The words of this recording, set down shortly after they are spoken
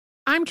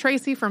I'm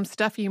Tracy from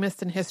Stuff You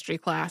Missed in History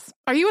class.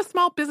 Are you a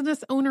small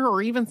business owner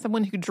or even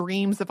someone who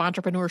dreams of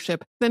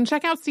entrepreneurship? Then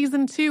check out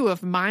Season 2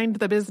 of Mind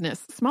the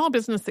Business, small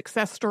business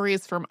success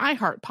stories from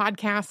iHeart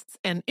Podcasts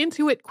and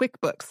Intuit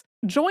QuickBooks.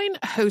 Join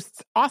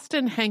hosts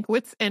Austin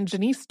Hankwitz and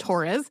Janice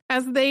Torres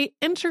as they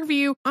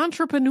interview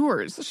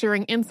entrepreneurs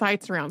sharing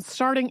insights around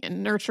starting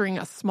and nurturing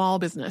a small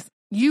business.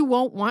 You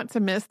won't want to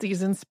miss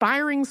these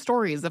inspiring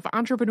stories of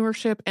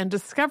entrepreneurship and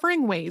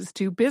discovering ways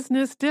to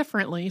business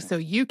differently so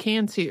you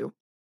can too.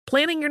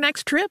 Planning your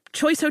next trip?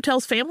 Choice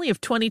Hotels' family of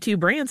 22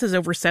 brands has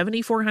over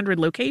 7,400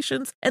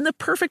 locations and the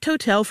perfect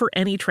hotel for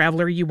any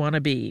traveler you want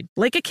to be.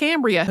 Like a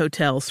Cambria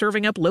Hotel,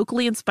 serving up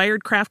locally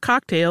inspired craft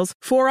cocktails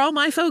for all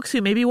my folks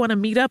who maybe want to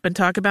meet up and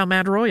talk about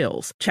Mad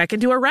Royals. Check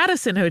into a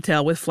Radisson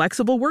Hotel with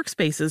flexible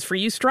workspaces for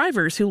you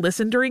strivers who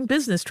listen during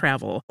business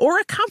travel. Or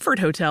a Comfort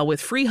Hotel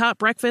with free hot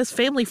breakfast,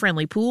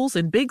 family-friendly pools,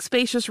 and big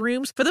spacious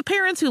rooms for the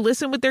parents who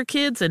listen with their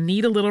kids and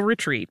need a little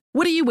retreat.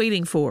 What are you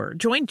waiting for?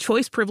 Join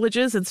Choice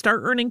Privileges and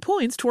start earning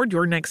points toward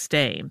your next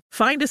stay.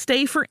 Find a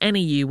stay for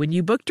any you when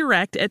you book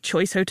direct at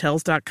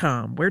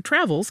choicehotels.com, where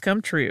travels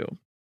come true.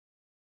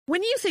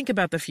 When you think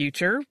about the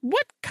future,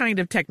 what kind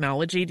of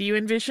technology do you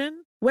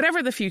envision?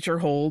 Whatever the future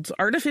holds,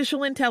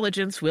 artificial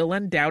intelligence will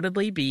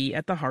undoubtedly be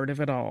at the heart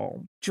of it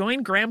all.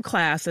 Join Graham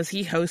Class as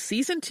he hosts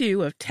Season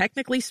 2 of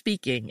Technically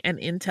Speaking, an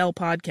Intel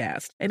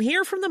podcast, and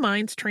hear from the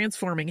minds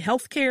transforming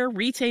healthcare,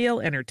 retail,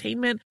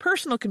 entertainment,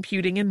 personal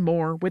computing, and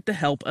more with the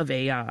help of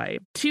AI.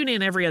 Tune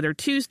in every other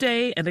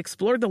Tuesday and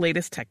explore the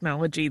latest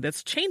technology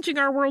that's changing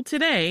our world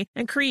today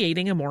and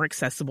creating a more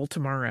accessible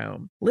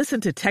tomorrow.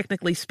 Listen to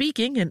Technically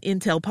Speaking, an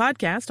Intel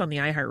podcast on the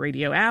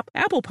iHeartRadio app,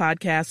 Apple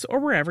Podcasts,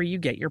 or wherever you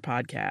get your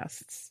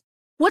podcasts.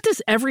 What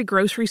does every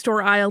grocery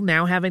store aisle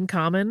now have in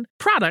common?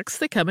 Products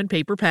that come in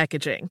paper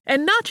packaging.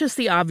 And not just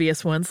the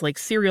obvious ones like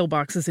cereal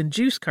boxes and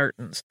juice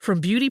cartons.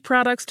 From beauty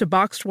products to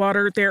boxed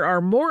water, there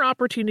are more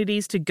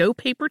opportunities to go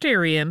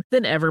papertarian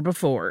than ever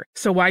before.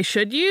 So why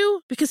should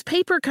you? Because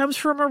paper comes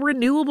from a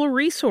renewable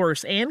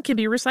resource and can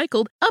be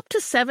recycled up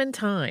to 7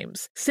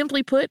 times.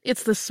 Simply put,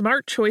 it's the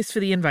smart choice for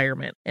the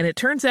environment. And it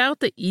turns out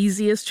the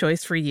easiest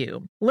choice for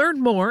you. Learn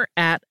more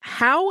at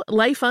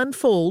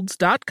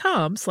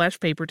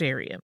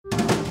howlifeunfolds.com/papertarian.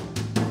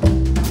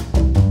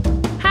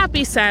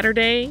 Happy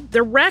Saturday!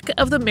 The wreck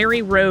of the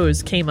Mary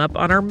Rose came up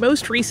on our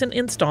most recent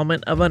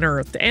installment of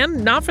Unearthed,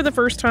 and not for the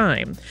first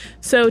time.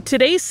 So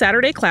today's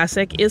Saturday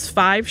Classic is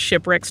 5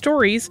 shipwreck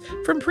stories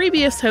from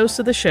previous hosts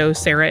of the show,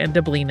 Sarah and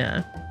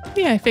Deblina.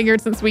 Yeah, I figured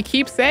since we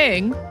keep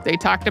saying they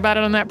talked about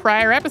it on that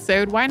prior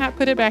episode, why not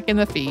put it back in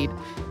the feed?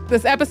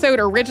 This episode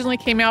originally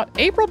came out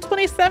April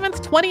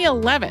 27th,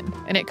 2011,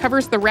 and it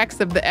covers the wrecks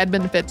of the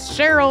Edmund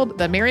Fitzgerald,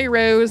 the Mary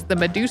Rose, the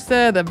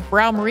Medusa, the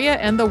Vrou Maria,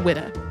 and the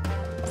Witta.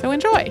 So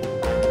enjoy!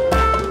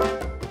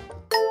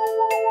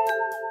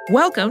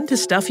 Welcome to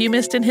Stuff You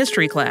Missed in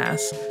History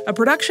Class, a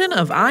production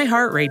of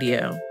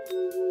iHeartRadio.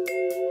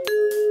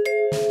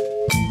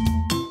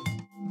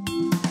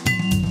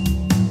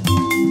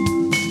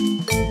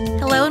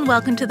 Hello and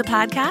welcome to the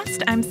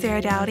podcast. I'm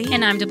Sarah Dowdy.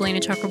 And I'm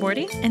Deblina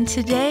Chakraborty. And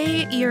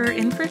today you're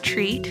in for a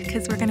treat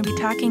because we're going to be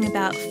talking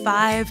about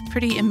 5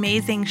 pretty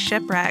amazing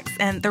shipwrecks.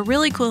 And the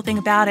really cool thing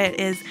about it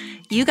is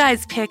you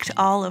guys picked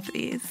all of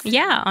these.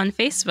 Yeah, on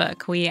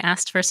Facebook. We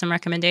asked for some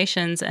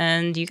recommendations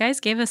and you guys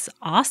gave us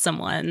awesome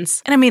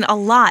ones. And I mean, a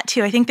lot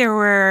too. I think there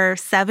were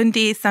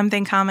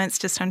 70-something comments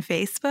just on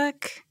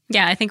Facebook.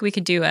 Yeah, I think we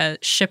could do a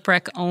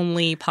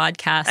shipwreck-only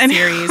podcast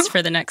series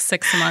for the next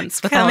 6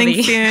 months with Coming all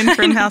the... soon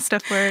from How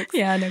Stuff Works.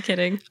 Yeah, no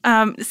kidding.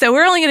 So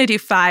we're only going to do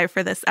 5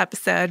 for this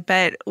episode,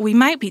 but we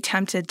might be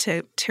tempted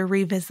to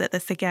revisit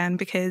this again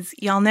because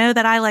y'all know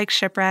that I like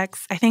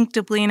shipwrecks. I think,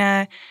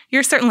 Deblina,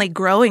 you're certainly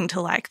growing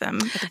to like them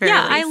at the very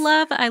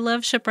least. I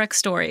love shipwreck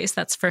stories,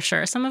 that's for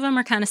sure. Some of them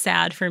are kind of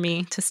sad for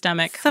me to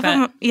stomach. Some of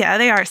them, yeah,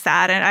 they are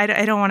sad, and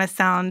I don't want to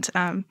sound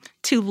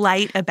too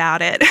light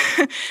about it,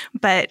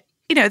 but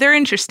you know, they're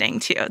interesting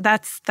too.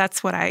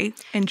 That's what I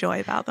enjoy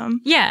about them.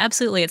 Yeah,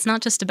 absolutely. It's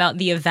not just about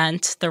the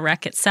event, the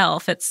wreck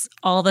itself. It's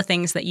all the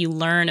things that you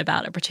learn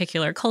about a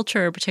particular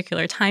culture, a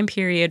particular time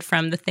period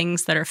from the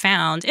things that are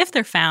found. If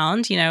they're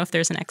found, you know, if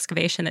there's an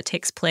excavation that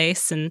takes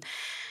place and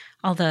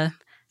all the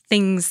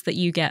things that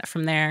you get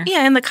from there.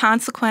 Yeah, and the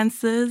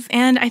consequences.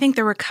 And I think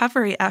the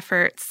recovery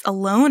efforts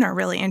alone are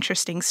really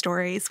interesting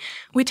stories.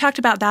 We talked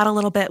about that a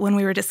little bit when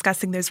we were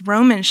discussing those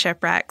Roman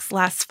shipwrecks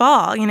last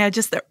fall. You know,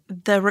 just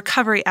the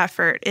recovery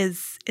effort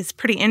is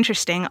pretty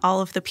interesting.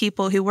 All of the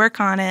people who work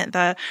on it,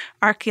 the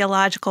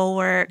archaeological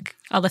work.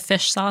 All the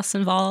fish sauce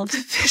involved.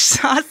 Fish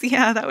sauce,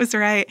 yeah, that was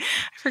right.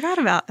 I forgot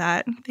about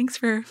that. Thanks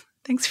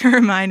for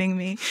reminding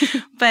me.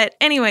 But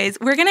anyways,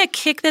 we're going to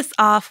kick this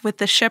off with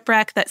the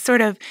shipwreck that sort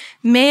of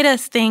made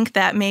us think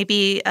that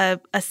maybe a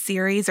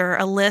series or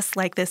a list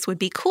like this would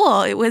be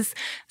cool. It was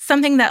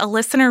something that a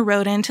listener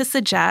wrote in to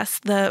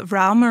suggest, the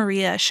Vrou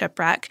Maria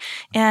shipwreck.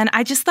 And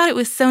I just thought it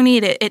was so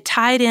neat. It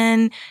tied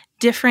in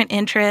different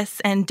interests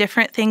and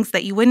different things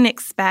that you wouldn't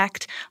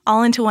expect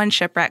all into one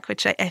shipwreck,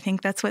 which I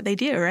think that's what they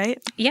do,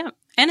 right? Yeah.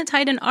 And it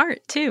tied in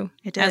art, too,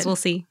 it did. as we'll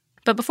see.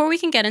 But before we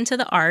can get into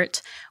the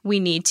art, we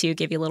need to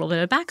give you a little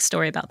bit of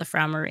backstory about the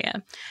Frau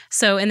Maria.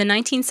 So in the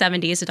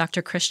 1970s,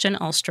 Dr. Christian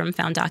Ahlstrom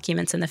found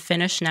documents in the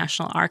Finnish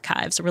National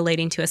Archives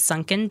relating to a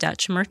sunken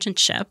Dutch merchant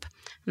ship.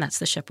 And that's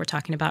the ship we're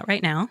talking about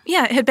right now.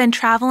 Yeah, it had been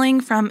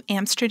traveling from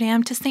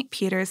Amsterdam to St.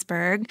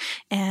 Petersburg,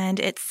 and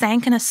it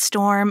sank in a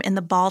storm in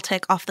the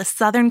Baltic off the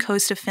southern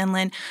coast of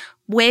Finland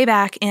way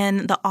back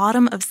in the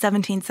autumn of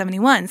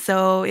 1771.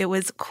 So it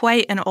was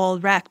quite an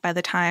old wreck by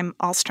the time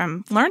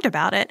Ahlstrom learned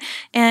about it.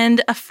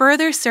 And a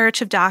further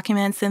search of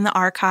documents in the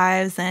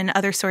archives and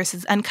other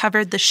sources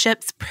uncovered the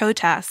ship's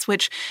protests,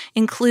 which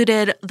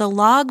included the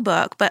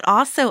logbook, but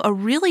also a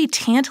really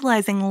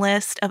tantalizing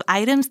list of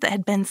items that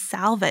had been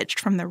salvaged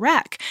from the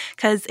wreck,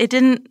 because it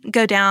didn't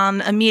go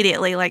down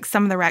immediately like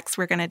some of the wrecks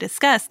we're going to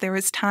discuss. There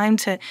was time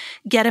to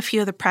get a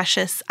few of the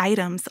precious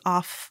items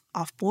off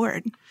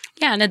board.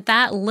 Yeah, and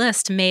that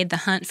list made the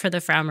hunt for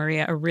the Frau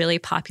Maria a really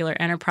popular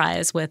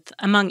enterprise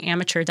among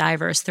amateur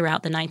divers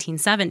throughout the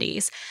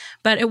 1970s.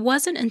 But it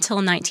wasn't until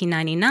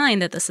 1999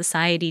 that the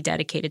society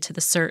dedicated to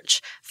the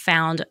search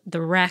found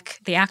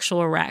the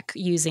actual wreck,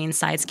 using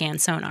side-scan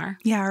sonar.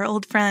 Yeah, our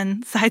old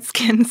friend,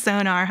 side-scan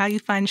sonar, how you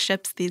find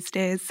ships these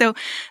days. So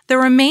the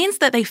remains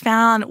that they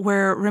found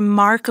were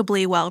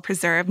remarkably well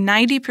preserved.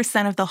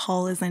 90% of the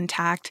hull is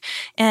intact.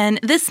 And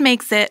this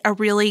makes it a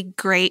really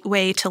great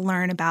way to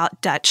learn about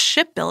Dutch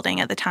shipbuilding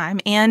at the time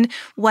and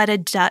what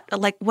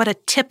a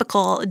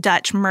typical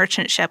Dutch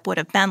merchant ship would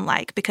have been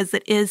like, because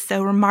it is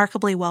so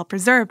remarkably well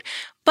preserved.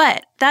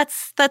 But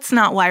that's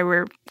not why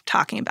we're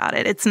talking about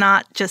it. It's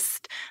not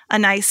just a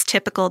nice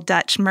typical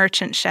Dutch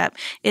merchant ship.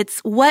 It's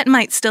what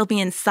might still be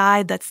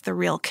inside that's the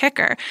real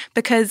kicker,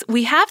 because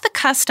we have the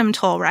custom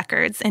toll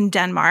records in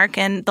Denmark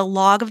and the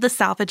log of the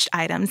salvaged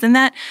items, and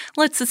that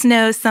lets us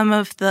know some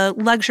of the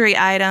luxury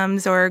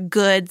items or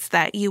goods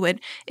that you would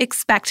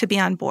expect to be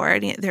on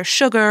board. There's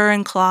sugar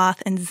and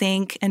cloth and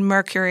zinc and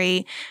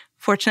mercury.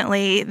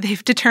 Fortunately,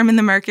 they've determined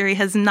the mercury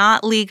has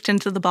not leaked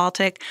into the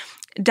Baltic.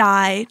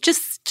 Dye,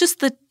 just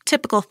the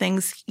typical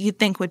things you'd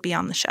think would be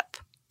on the ship.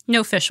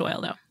 No fish oil,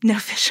 though. No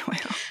fish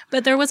oil.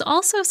 But there was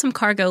also some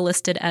cargo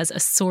listed as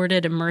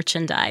assorted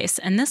merchandise,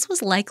 and this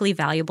was likely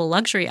valuable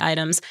luxury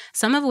items,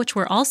 some of which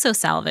were also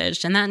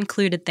salvaged, and that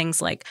included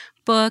things like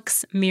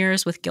books,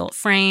 mirrors with gilt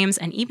frames,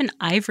 and even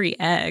ivory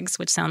eggs,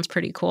 which sounds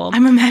pretty cool.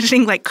 I'm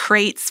imagining like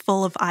crates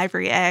full of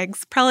ivory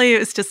eggs. Probably it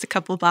was just a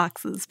couple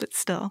boxes, but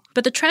still.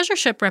 But the treasure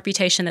ship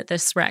reputation that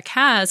this wreck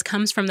has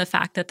comes from the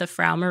fact that the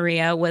Frau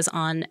Maria was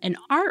on an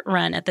art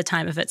run at the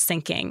time of its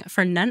sinking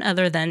for none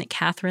other than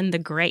Catherine the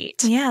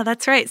Great. Yeah,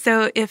 that's right.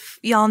 So if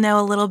y'all know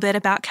a little bit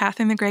about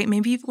Catherine the Great,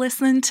 maybe you've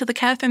listened to the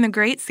Catherine the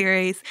Great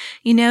series,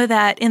 you know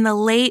that in the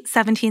late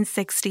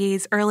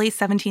 1760s, early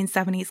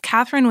 1770s,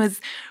 Catherine was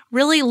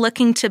really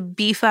looking to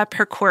beef up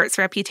her court's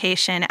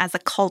reputation as a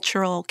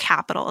cultural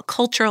capital, a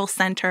cultural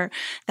center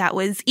that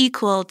was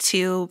equal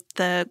to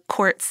the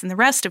courts in the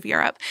rest of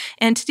Europe.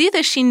 And to do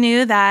this, she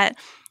knew that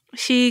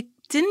she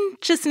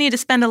didn't just need to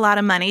spend a lot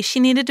of money. She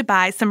needed to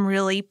buy some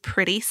really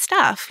pretty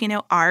stuff,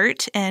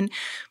 art and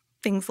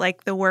things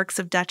like the works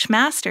of Dutch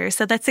masters.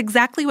 So that's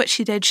exactly what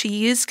she did. She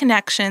used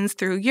connections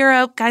through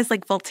Europe, guys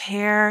like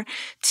Voltaire,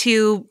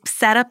 to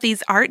set up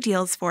these art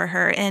deals for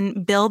her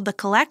and build the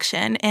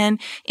collection. And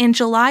in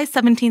July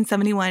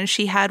 1771,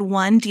 she had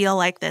one deal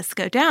like this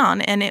go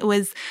down. And it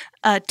was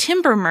a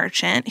timber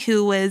merchant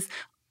who was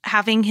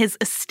having his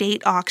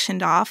estate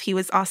auctioned off. He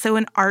was also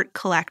an art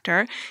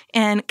collector.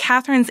 And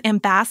Catherine's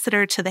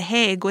ambassador to The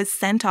Hague was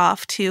sent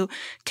off to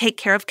take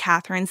care of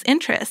Catherine's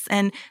interests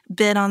and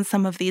bid on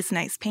some of these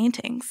nice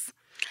paintings.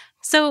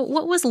 So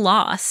what was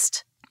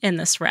lost in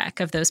this wreck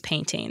of those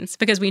paintings?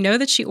 Because we know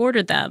that she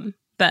ordered them,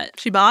 but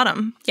she bought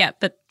them. Yeah,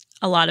 but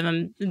a lot of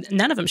them,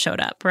 none of them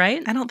showed up,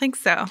 right? I don't think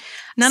so.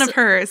 None of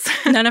hers.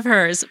 None of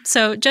hers.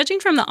 So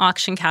judging from the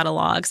auction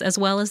catalogs, as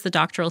well as the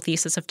doctoral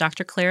thesis of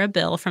Dr. Clara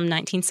Bill from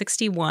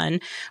 1961,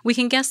 we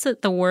can guess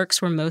that the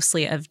works were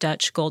mostly of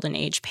Dutch Golden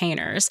Age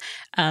painters,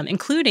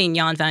 including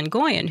Jan van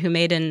Goyen, who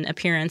made an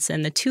appearance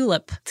in the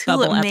Tulip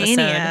Bubble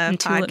episode.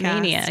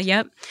 Tulipmania,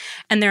 yep.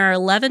 And there are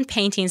 11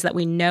 paintings that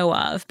we know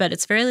of, but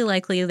it's very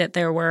likely that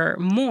there were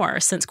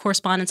more, since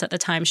correspondence at the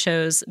time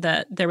shows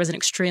that there was an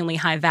extremely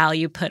high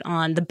value put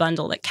on the bundle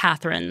that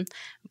Catherine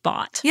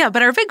bought. Yeah,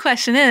 but our big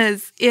question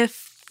is,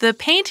 if the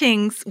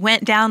paintings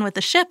went down with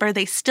the ship, are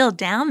they still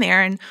down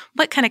there? And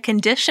what kind of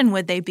condition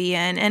would they be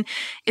in? And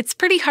it's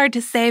pretty hard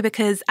to say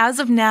because as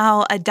of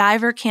now, a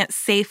diver can't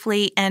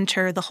safely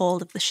enter the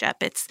hold of the ship.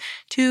 It's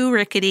too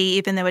rickety,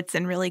 even though it's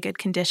in really good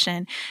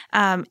condition.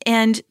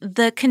 And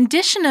the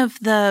condition of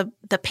the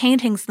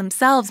paintings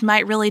themselves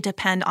might really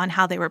depend on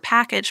how they were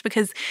packaged,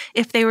 because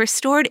if they were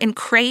stored in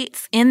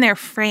crates in their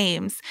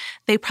frames,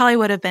 they probably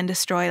would have been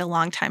destroyed a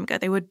long time ago.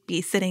 They would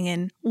be sitting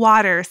in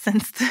water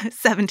since the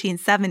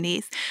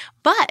 1770s.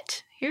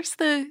 But here's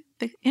the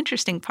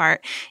interesting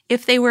part.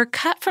 If they were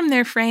cut from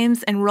their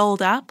frames and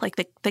rolled up, like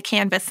the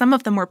canvas, some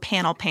of them were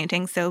panel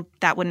paintings, so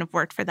that wouldn't have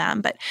worked for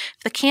them. But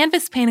if the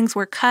canvas paintings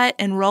were cut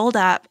and rolled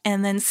up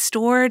and then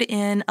stored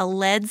in a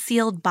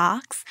lead-sealed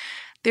box,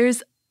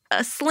 there's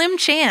a slim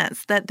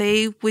chance that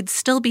they would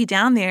still be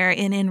down there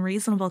in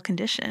reasonable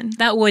condition.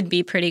 That would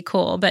be pretty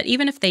cool. But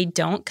even if they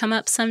don't come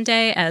up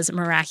someday as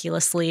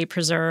miraculously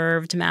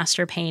preserved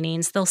master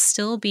paintings, they'll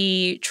still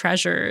be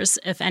treasures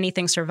if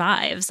anything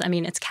survives. I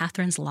mean, it's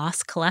Catherine's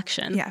lost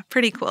collection. Yeah,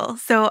 pretty cool.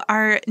 So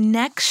our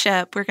next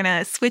ship, we're going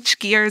to switch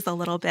gears a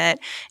little bit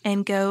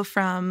and go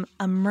from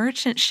a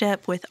merchant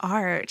ship with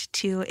art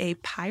to a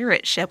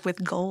pirate ship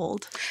with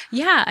gold.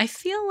 Yeah, I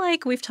feel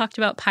like we've talked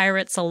about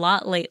pirates a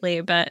lot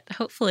lately, but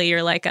hopefully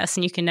you're like us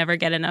and you can never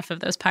get enough of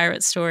those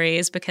pirate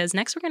stories, because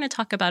next we're going to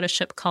talk about a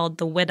ship called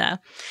the Whydah.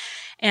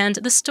 And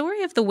the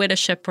story of the Whydah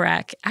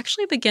shipwreck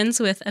actually begins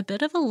with a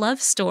bit of a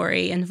love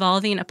story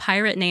involving a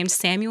pirate named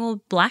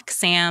Samuel Black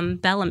Sam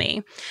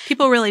Bellamy.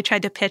 People really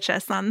tried to pitch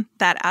us on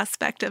that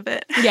aspect of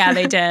it. Yeah,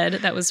 they did.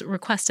 That was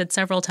requested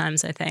several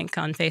times, I think,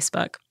 on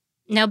Facebook.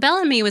 Now,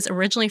 Bellamy was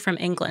originally from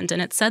England,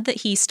 and it's said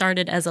that he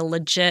started as a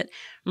legit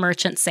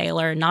merchant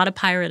sailor, not a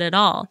pirate at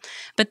all.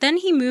 But then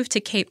he moved to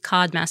Cape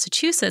Cod,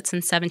 Massachusetts in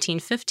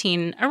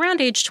 1715,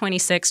 around age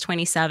 26,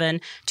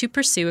 27, to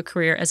pursue a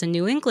career as a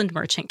New England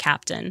merchant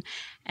captain.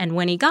 And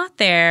when he got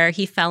there,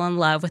 he fell in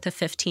love with a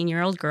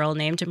 15-year-old girl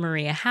named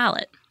Maria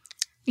Hallett.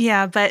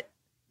 Yeah, but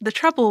the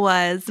trouble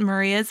was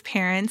Maria's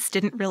parents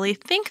didn't really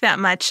think that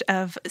much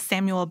of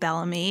Samuel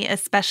Bellamy,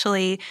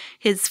 especially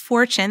his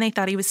fortune. They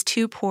thought he was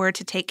too poor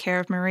to take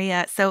care of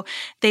Maria, so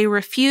they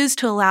refused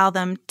to allow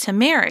them to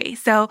marry.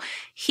 So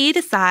he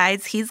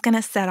decides he's going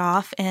to set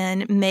off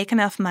and make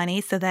enough money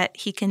so that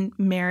he can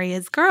marry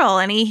his girl.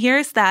 And he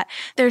hears that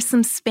there's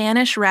some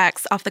Spanish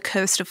wrecks off the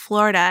coast of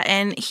Florida,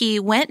 and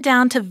he went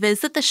down to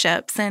visit the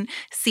ships and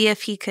see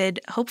if he could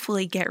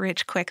hopefully get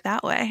rich quick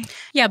that way.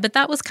 Yeah, but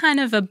that was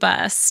kind of a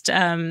bust.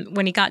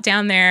 When he got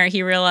down there,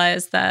 he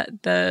realized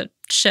that the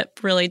ship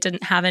really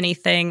didn't have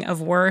anything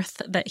of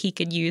worth that he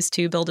could use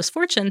to build his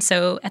fortune.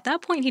 So at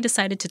that point, he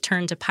decided to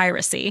turn to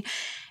piracy.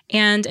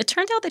 And it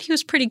turned out that he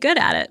was pretty good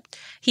at it.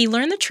 He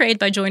learned the trade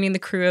by joining the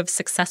crew of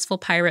successful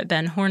pirate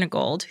Ben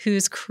Hornigold,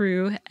 whose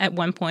crew at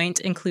one point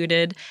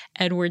included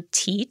Edward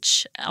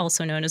Teach,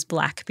 also known as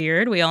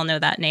Blackbeard. We all know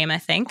that name, I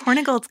think.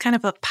 Hornigold's kind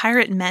of a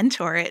pirate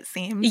mentor, it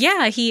seems.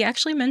 Yeah, he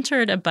actually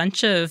mentored a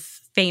bunch of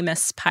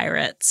famous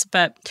pirates.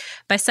 But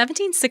by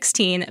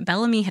 1716,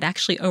 Bellamy had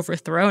actually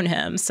overthrown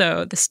him.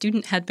 So the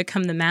student had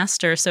become the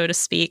master, so to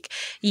speak.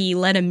 He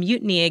led a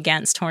mutiny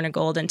against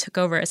Hornigold and took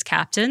over as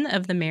captain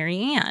of the Mary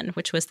Ann,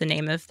 which was the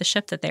name of the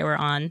ship that they were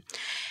on.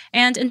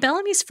 And in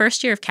Bellamy's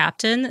first year of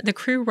captain, the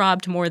crew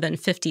robbed more than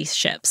 50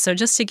 ships. So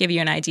just to give you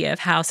an idea of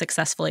how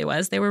successful he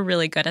was, they were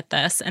really good at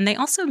this. And they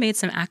also made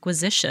some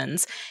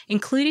acquisitions,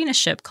 including a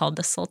ship called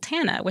the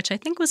Sultana, which I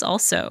think was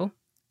also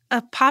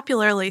a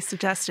popularly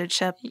suggested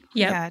ship. Yep.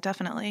 Yeah,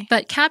 definitely.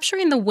 But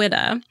capturing the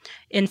Whydah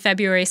in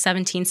February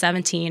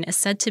 1717 is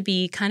said to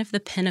be kind of the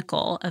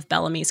pinnacle of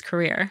Bellamy's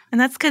career.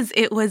 And that's because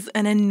it was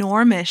an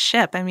enormous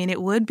ship. I mean,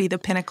 it would be the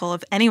pinnacle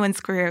of anyone's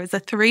career. It was a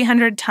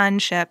 300-ton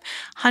ship,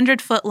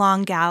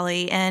 100-foot-long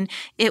galley, and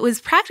it was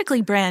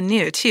practically brand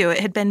new, too. It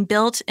had been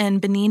built in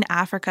Benin,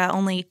 Africa,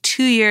 only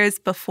 2 years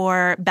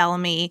before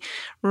Bellamy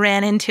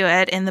ran into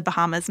it in the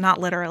Bahamas, not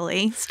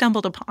literally,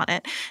 stumbled upon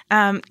it.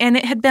 And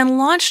it had been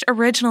launched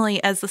originally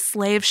as a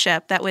slave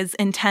ship that was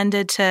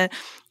intended to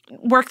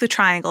work the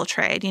triangle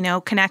trade,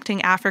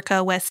 connecting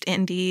Africa, West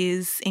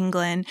Indies,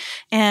 England.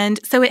 And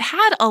so it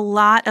had a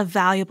lot of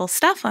valuable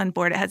stuff on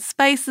board. It had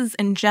spices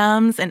and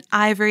gems and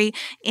ivory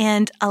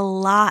and a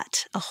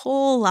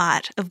whole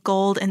lot of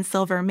gold and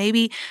silver,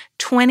 maybe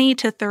 20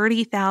 to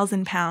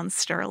 30,000 pounds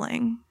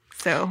sterling.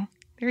 So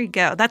there you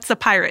go. That's a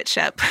pirate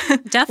ship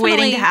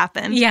waiting to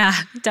happen. Yeah,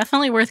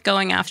 definitely worth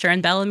going after.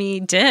 And Bellamy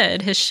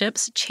did. His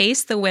ships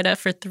chased the Whydah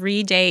for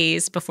 3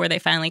 days before they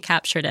finally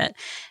captured it.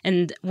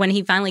 And when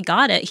he finally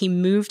got it, he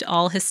moved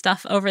all his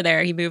stuff over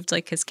there. He moved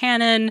his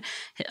cannon,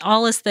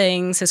 all his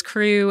things, his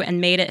crew,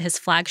 and made it his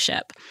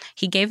flagship.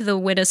 He gave the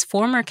Whydah's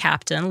former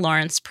captain,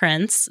 Lawrence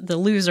Prince, the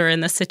loser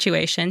in this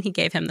situation, he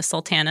gave him the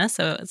Sultana.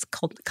 So it's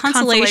called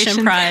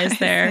Consolation Prize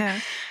there. Yeah.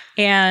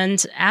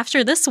 And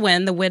after this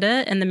win, the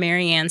Whydah and the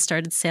Mary Ann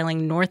started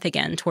sailing north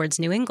again towards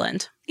New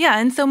England. Yeah,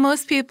 and so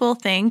most people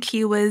think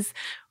he was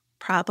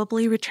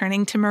probably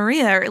returning to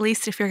Maria, or at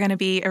least if you're going to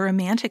be a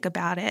romantic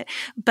about it.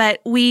 But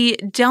we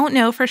don't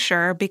know for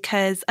sure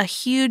because a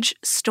huge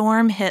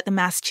storm hit the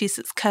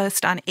Massachusetts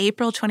coast on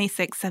April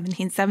 26,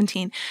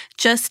 1717,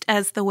 just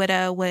as the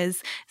Whydah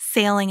was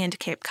sailing into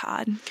Cape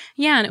Cod.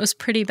 Yeah, and it was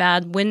pretty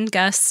bad. Wind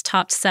gusts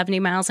topped 70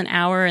 miles an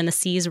hour and the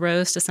seas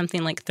rose to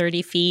something like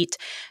 30 feet.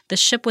 The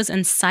ship was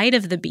in sight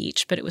of the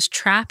beach, but it was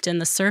trapped in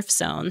the surf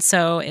zone,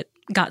 so it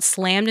got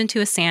slammed into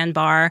a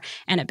sandbar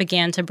and it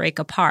began to break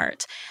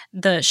apart.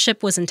 The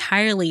ship was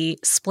entirely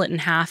split in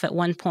half at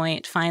one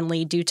point,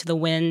 finally, due to the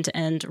wind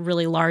and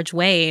really large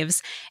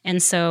waves.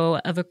 And so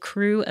of a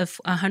crew of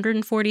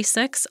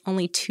 146,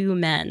 only 2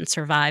 men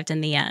survived in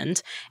the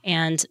end.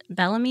 And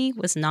Bellamy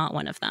was not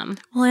one of them.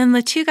 Well, and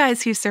the 2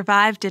 guys who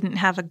survived didn't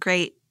have a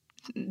great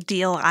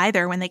deal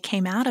either when they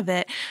came out of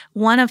it.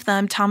 One of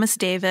them, Thomas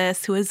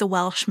Davis, who is a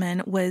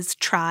Welshman, was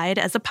tried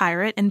as a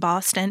pirate in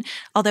Boston,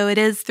 although it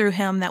is through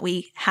him that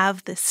we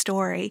have this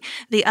story.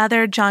 The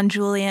other, John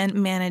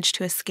Julian, managed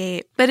to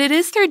escape. But it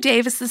is through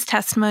Davis's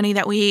testimony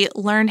that we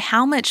learned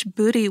how much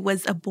booty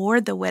was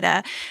aboard the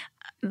Whydah.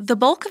 The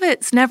bulk of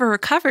it's never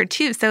recovered,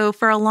 too. So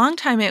for a long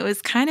time, it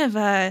was kind of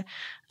a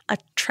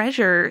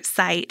treasure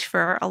site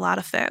for a lot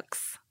of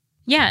folks.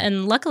 Yeah,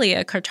 and luckily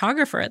a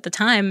cartographer at the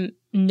time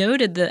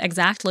noted the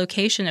exact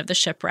location of the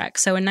shipwreck.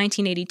 So in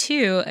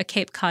 1982, a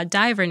Cape Cod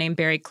diver named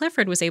Barry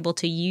Clifford was able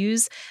to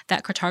use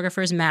that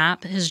cartographer's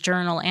map, his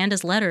journal, and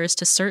his letters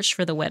to search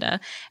for the Whydah.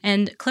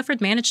 And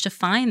Clifford managed to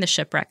find the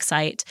shipwreck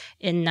site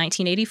in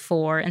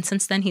 1984, and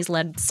since then he's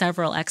led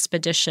several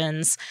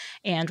expeditions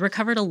and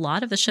recovered a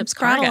lot of the ship's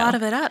cargo. Brought a lot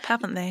of it up,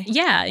 haven't they?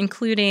 Yeah,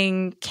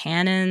 including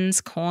cannons,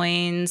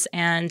 coins,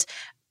 and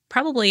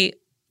probably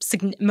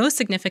most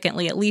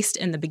significantly, at least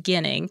in the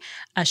beginning,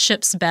 a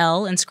ship's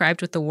bell inscribed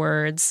with the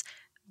words,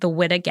 "The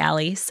Whydah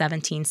Galley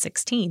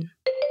 1716.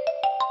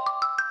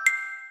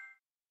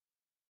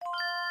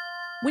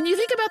 When you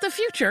think about the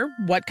future,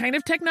 what kind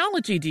of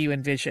technology do you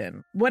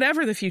envision?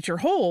 Whatever the future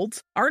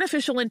holds,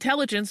 artificial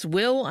intelligence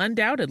will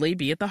undoubtedly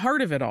be at the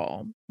heart of it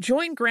all.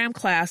 Join Graham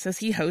Class as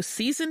he hosts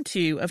Season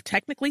 2 of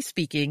Technically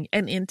Speaking,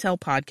 an Intel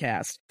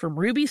podcast from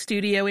Ruby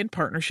Studio in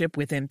partnership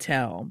with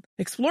Intel.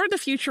 Explore the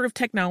future of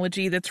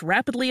technology that's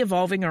rapidly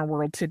evolving our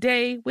world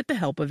today with the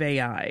help of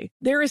AI.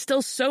 There is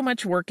still so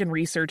much work and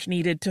research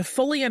needed to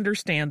fully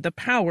understand the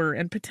power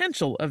and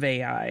potential of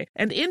AI,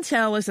 and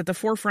Intel is at the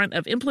forefront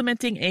of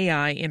implementing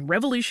AI in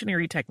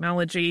revolutionary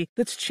technology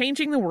that's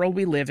changing the world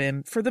we live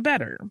in for the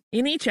better.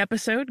 In each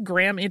episode,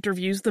 Graham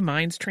interviews the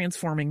minds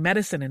transforming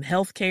medicine and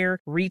healthcare,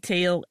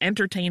 retail,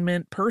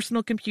 entertainment,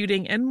 personal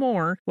computing, and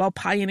more, while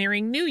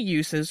pioneering new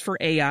uses for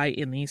AI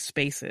in these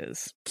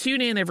spaces.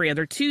 Tune in every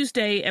other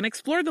Tuesday and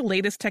explore the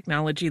latest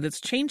technology that's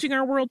changing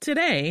our world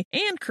today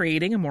and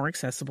creating a more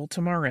accessible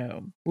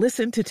tomorrow.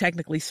 Listen to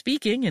Technically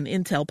Speaking, an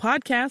Intel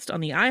podcast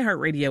on the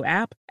iHeartRadio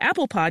app,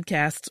 Apple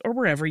Podcasts, or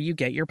wherever you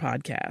get your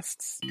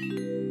podcasts.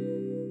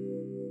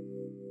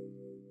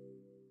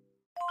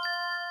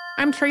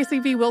 I'm Tracy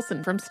V.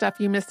 Wilson from Stuff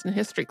You Missed in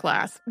History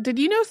Class. Did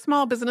you know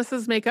small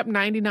businesses make up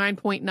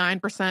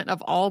 99.9%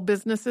 of all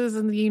businesses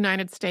in the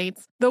United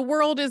States? The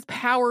world is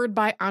powered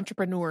by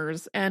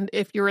entrepreneurs, and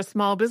if you're a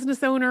small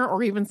business owner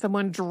or even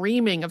someone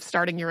dreaming of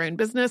starting your own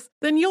business,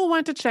 then you'll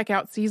want to check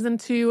out Season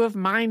 2 of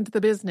Mind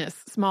the Business,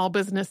 Small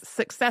Business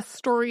Success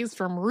Stories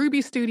from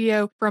Ruby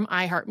Studio, from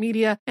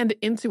iHeartMedia, and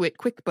Intuit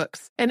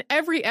QuickBooks. And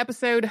every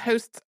episode,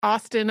 hosts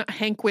Austin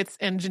Hankwitz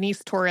and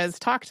Janice Torres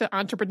talk to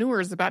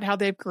entrepreneurs about how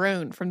they've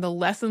grown from the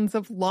lessons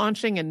of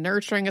launching and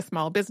nurturing a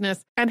small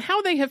business and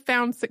how they have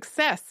found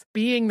success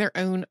being their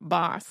own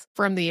boss.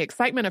 From the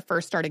excitement of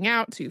first starting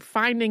out to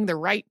finding the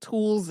right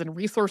tools and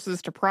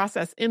resources to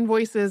process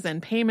invoices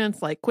and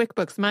payments like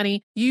QuickBooks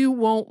Money, you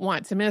won't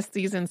want to miss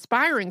these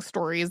inspiring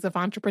stories of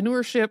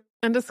entrepreneurship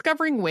and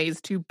discovering ways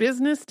to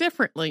business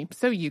differently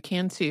so you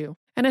can too.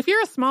 And if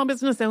you're a small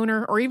business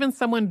owner or even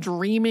someone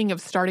dreaming of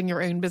starting your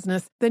own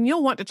business, then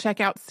you'll want to check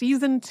out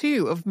Season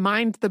 2 of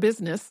Mind the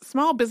Business,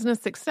 Small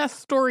Business Success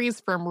Stories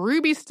from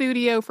Ruby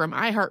Studio, from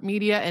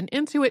iHeartMedia, and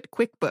Intuit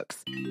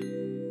QuickBooks.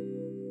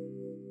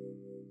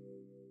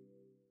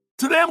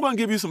 Today I'm going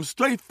to give you some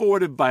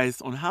straightforward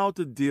advice on how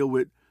to deal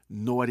with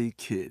naughty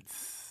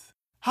kids.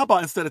 How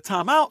about instead of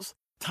timeouts,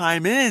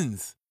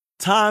 time-ins?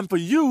 Time for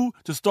you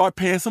to start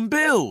paying some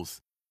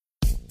bills.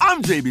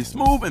 I'm JB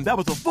Smoove, and that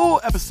was a full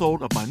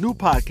episode of my new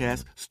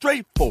podcast,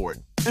 Straightforward,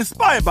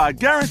 inspired by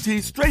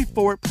guaranteed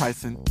straightforward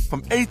pricing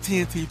from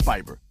AT&T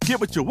Fiber.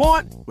 Get what you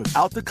want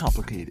without the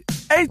complicated.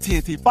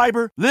 AT&T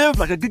Fiber, live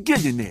like a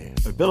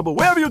gigillionaire. Available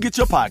wherever you get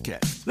your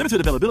podcast.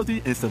 Limited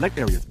availability in select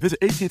areas. Visit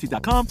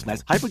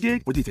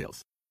AT&T.com/hypergig for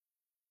details.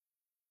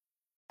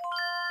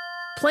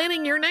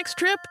 Planning your next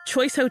trip?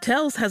 Choice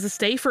Hotels has a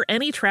stay for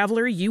any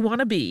traveler you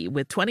want to be,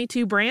 with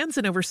 22 brands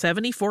and over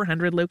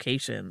 7,400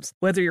 locations.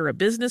 Whether you're a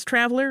business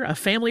traveler, a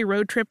family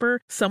road tripper,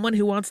 someone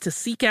who wants to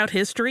seek out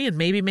history and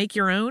maybe make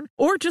your own,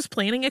 or just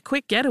planning a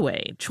quick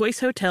getaway, Choice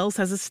Hotels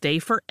has a stay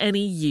for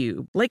any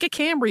you. Like a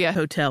Cambria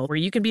Hotel, where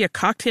you can be a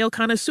cocktail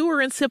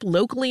connoisseur and sip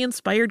locally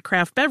inspired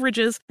craft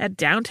beverages at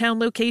downtown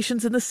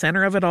locations in the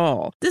center of it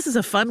all. This is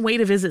a fun way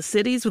to visit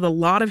cities with a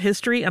lot of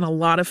history and a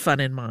lot of fun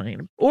in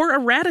mind. Or a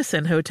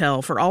Radisson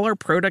Hotel for all our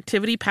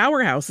productivity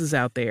powerhouses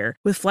out there.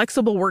 With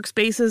flexible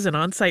workspaces and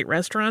on-site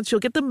restaurants, you'll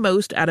get the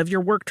most out of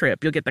your work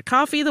trip. You'll get the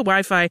coffee, the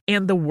Wi-Fi,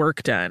 and the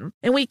work done.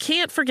 And we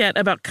can't forget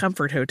about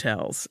Comfort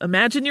Hotels.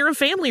 Imagine you're a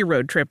family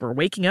road tripper,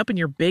 waking up in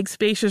your big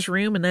spacious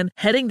room and then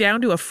heading down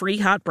to a free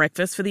hot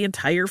breakfast for the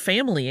entire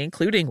family,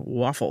 including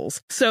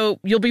waffles. So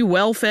you'll be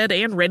well fed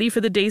and ready for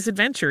the day's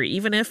adventure,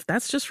 even if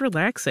that's just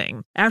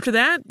relaxing. After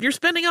that, you're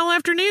spending all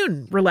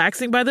afternoon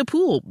relaxing by the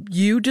pool.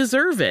 You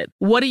deserve it.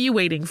 What are you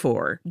waiting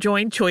for?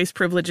 Join Choice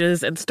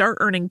Privileges and start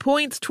earning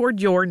points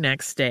toward your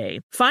next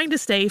stay. Find a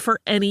stay for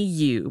any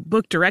you.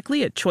 Book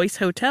directly at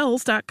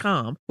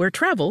choicehotels.com, where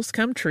travels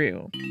come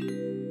true.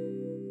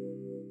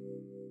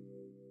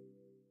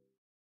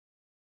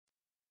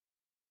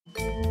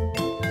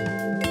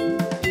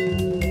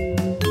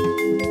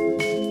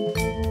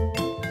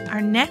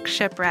 our next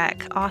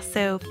shipwreck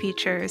also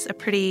features a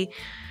pretty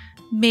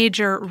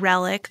major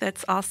relic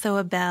that's also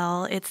a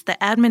bell. It's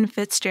the Edmund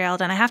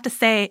Fitzgerald. And I have to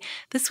say,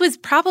 this was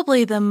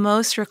probably the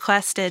most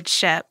requested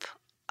ship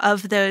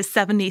of those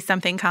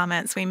 70-something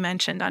comments we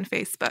mentioned on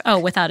Facebook. Oh,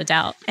 without a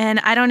doubt. And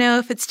I don't know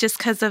if it's just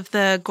because of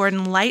the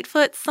Gordon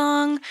Lightfoot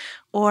song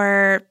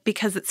or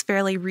because it's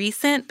fairly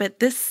recent, but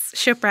this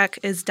shipwreck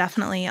is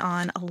definitely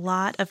on a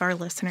lot of our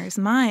listeners'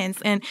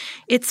 minds. And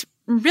it's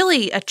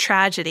really a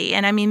tragedy.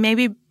 And I mean,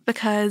 maybe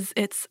because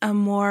it's a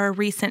more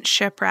recent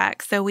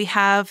shipwreck. So we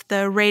have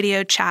the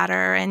radio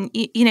chatter and,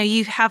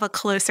 you have a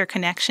closer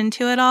connection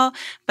to it all,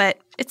 but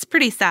it's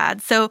pretty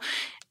sad. So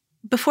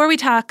before we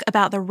talk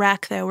about the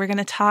wreck, though, we're going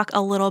to talk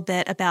a little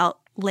bit about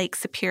Lake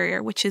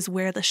Superior, which is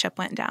where the ship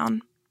went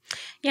down.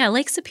 Yeah,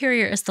 Lake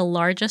Superior is the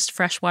largest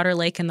freshwater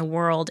lake in the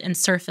world in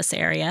surface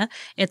area.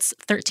 It's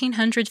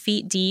 1,300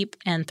 feet deep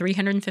and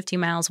 350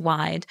 miles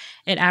wide.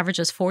 It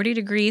averages 40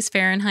 degrees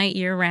Fahrenheit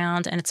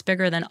year-round, and it's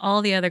bigger than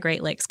all the other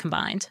Great Lakes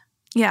combined.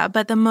 Yeah,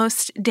 but the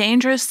most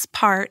dangerous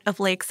part of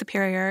Lake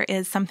Superior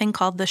is something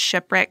called the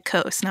Shipwreck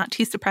Coast. Not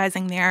too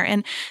surprising there.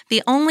 And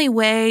the only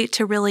way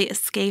to really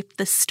escape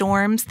the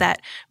storms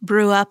that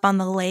brew up on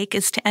the lake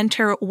is to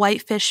enter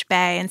Whitefish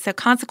Bay. And so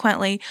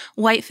consequently,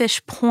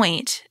 Whitefish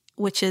Point,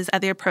 which is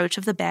at the approach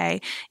of the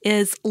bay,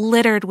 is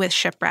littered with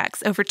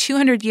shipwrecks. Over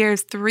 200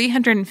 years,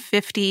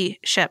 350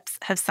 ships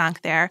have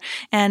sunk there.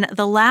 And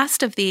the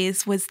last of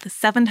these was the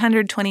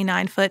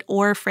 729-foot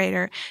ore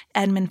freighter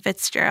Edmund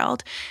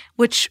Fitzgerald,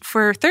 which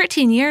for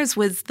 13 years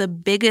was the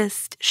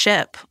biggest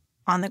ship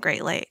on the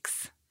Great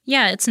Lakes.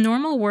 Yeah, its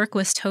normal work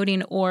was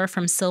toting ore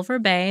from Silver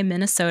Bay,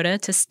 Minnesota,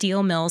 to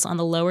steel mills on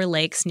the lower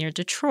lakes near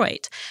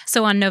Detroit.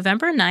 So on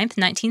November 9th,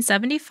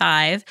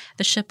 1975,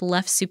 the ship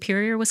left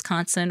Superior,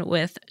 Wisconsin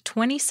with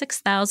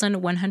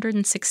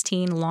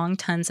 26,116 long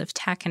tons of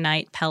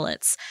taconite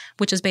pellets,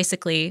 which is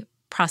basically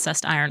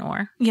processed iron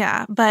ore.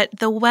 Yeah, but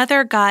the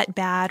weather got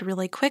bad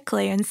really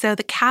quickly, and so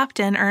the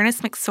captain,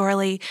 Ernest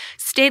McSorley,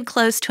 stayed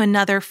close to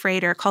another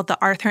freighter called the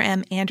Arthur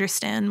M.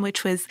 Anderson,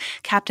 which was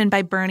captained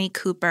by Bernie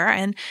Cooper,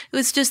 and it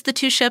was just the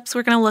two ships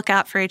were going to look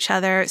out for each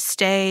other,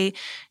 stay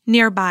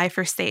nearby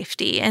for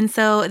safety. And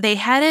so they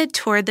headed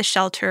toward the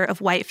shelter of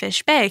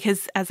Whitefish Bay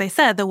because, as I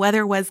said, the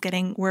weather was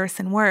getting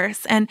worse and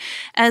worse. And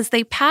as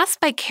they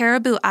passed by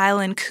Caribou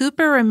Island,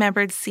 Cooper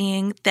remembered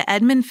seeing the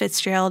Edmund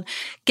Fitzgerald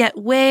get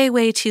way,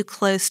 way too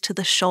close to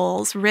the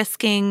shoals,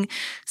 risking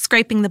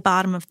scraping the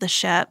bottom of the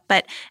ship.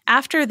 But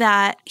after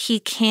that, he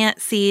can't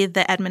see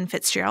the Edmund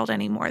Fitzgerald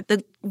anymore.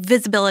 The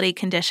visibility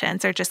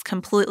conditions are just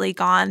completely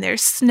gone.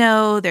 There's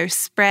snow, there's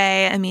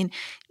spray. I mean,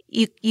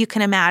 you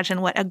can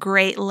imagine what a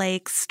Great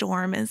Lakes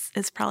storm is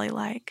probably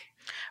like.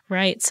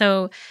 Right.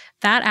 So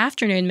that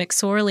afternoon,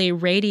 McSorley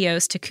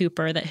radios to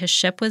Cooper that his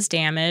ship was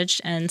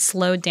damaged and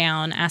slowed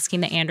down,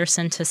 asking the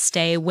Anderson to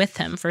stay with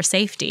him for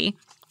safety.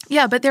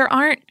 Yeah, but there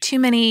aren't too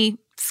many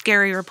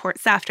scary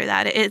reports after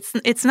that.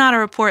 It's not a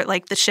report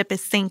like the ship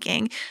is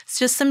sinking. It's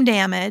just some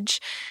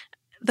damage.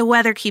 The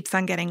weather keeps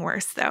on getting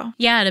worse, though.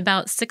 Yeah, at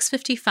about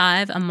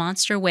 6:55, a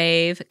monster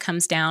wave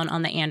comes down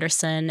on the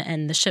Anderson,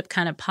 and the ship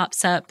kind of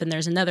pops up, and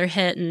there's another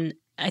hit. And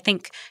I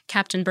think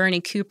Captain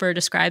Bernie Cooper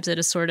describes it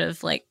as sort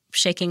of like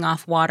shaking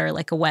off water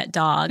like a wet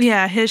dog.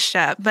 Yeah, his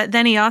ship. But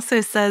then he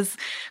also says,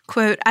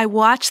 quote, "I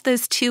watched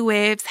those two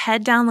waves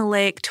head down the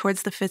lake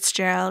towards the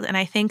Fitzgerald, and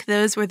I think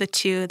those were the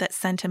two that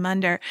sent him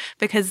under,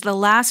 because the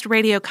last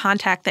radio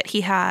contact that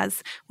he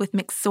has with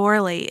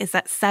McSorley is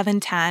at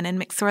 7:10, and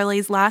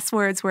McSorley's last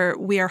words were,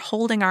 'We are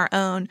holding our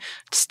own.'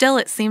 Still,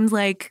 it seems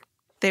like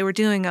they were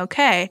doing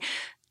okay.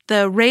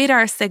 The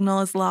radar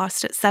signal is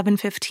lost at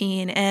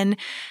 7:15, and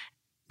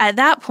at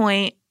that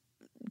point,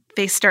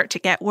 they start to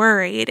get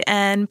worried.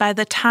 And by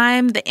the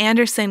time the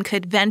Anderson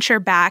could venture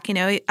back,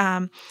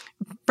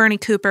 Bernie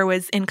Cooper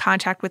was in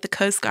contact with the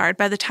Coast Guard.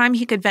 By the time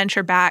he could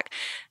venture back,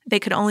 they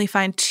could only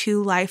find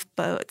 2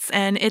 lifeboats.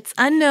 And it's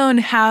unknown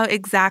how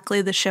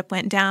exactly the ship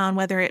went down,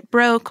 whether it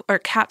broke or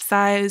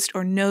capsized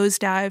or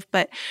nosedived.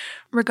 But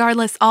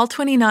regardless, all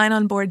 29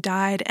 on board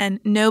died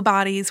and no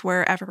bodies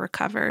were ever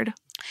recovered.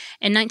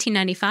 In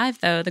 1995,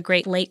 though, the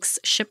Great Lakes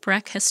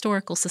Shipwreck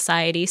Historical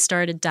Society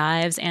started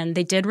dives, and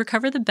they did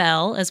recover the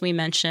bell, as we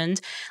mentioned,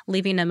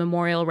 leaving a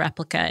memorial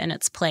replica in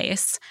its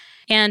place.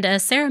 And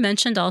as Sarah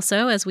mentioned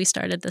also, as we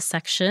started this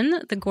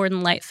section, the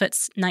Gordon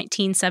Lightfoot's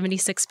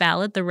 1976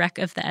 ballad, The Wreck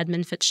of the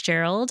Edmund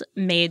Fitzgerald,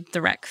 made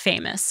the wreck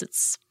famous.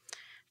 It's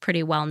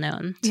pretty well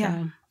known.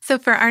 Yeah. So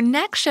for our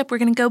next ship, we're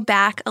going to go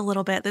back a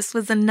little bit. This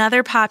was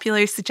another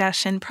popular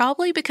suggestion,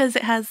 probably because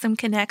it has some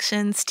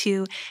connections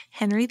to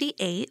Henry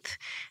VIII,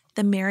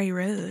 the Mary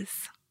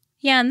Rose.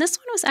 Yeah, and this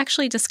one was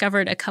actually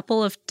discovered a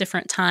couple of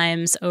different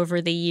times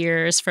over the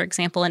years. For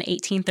example, in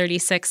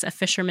 1836, a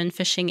fisherman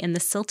fishing in the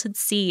Silted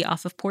Sea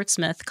off of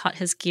Portsmouth caught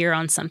his gear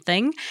on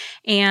something.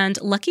 And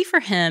lucky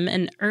for him,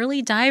 an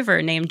early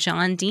diver named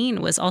John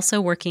Dean was also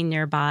working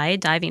nearby,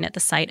 diving at the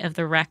site of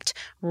the wrecked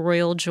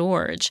Royal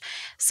George.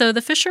 So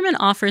the fisherman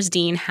offers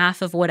Dean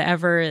half of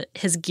whatever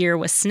his gear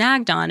was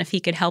snagged on if he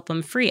could help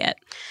him free it.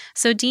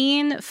 So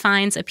Dean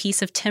finds a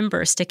piece of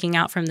timber sticking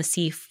out from the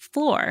sea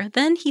floor.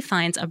 Then he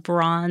finds a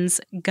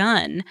bronze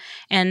gun,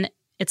 and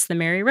it's the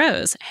Mary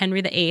Rose,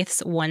 Henry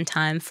VIII's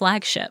one-time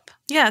flagship.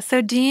 Yeah,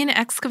 so Dean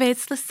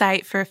excavates the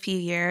site for a few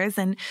years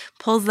and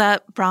pulls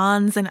up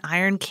bronze and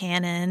iron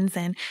cannons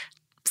and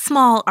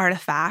small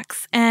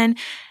artifacts. And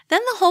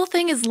then the whole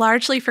thing is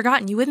largely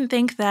forgotten. You wouldn't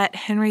think that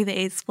Henry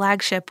VIII's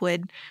flagship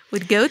would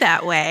go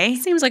that way.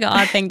 Seems like an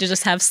odd thing to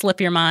just have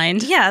slip your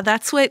mind. Yeah,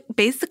 that's what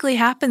basically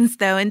happens,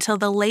 though, until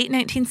the late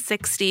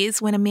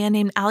 1960s when a man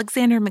named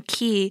Alexander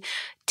McKee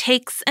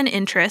takes an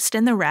interest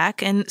in the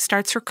wreck and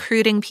starts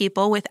recruiting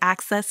people with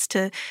access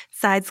to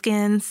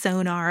side-scan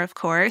sonar, of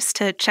course,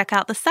 to check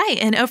out the site.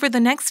 And over the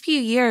next few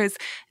years,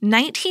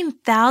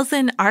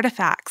 19,000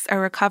 artifacts are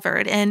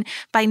recovered. And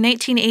by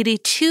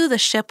 1982, the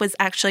ship was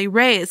actually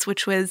raised,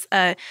 which was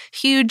a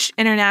huge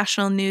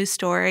international news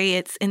story.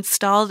 It's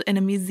installed in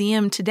a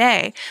museum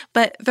today.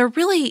 But the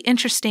really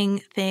interesting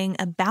thing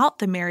about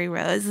the Mary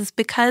Rose is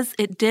because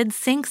it did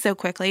sink so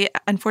quickly,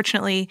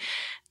 unfortunately,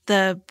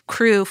 the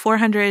crew,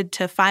 400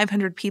 to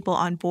 500 people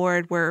on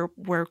board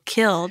were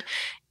killed.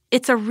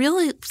 It's a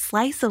really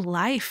slice of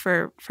life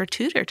for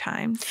Tudor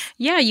times.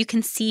 Yeah, you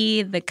can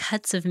see the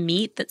cuts of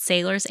meat that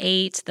sailors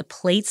ate, the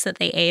plates that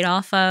they ate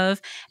off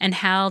of, and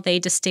how they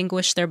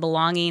distinguished their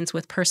belongings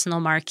with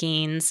personal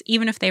markings,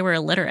 even if they were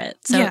illiterate.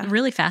 So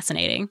really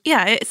fascinating.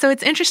 Yeah, so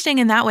it's interesting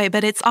in that way,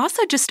 but it's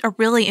also just a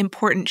really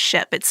important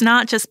ship. It's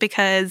not just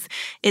because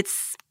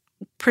it's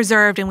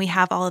preserved and we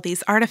have all of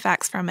these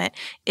artifacts from it.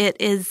 It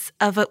is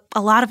of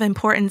a lot of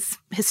importance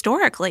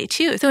historically,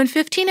 too. So in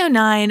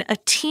 1509, a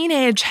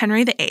teenage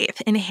Henry VIII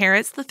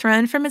inherits the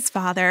throne from his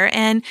father,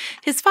 and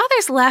his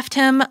father's left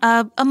him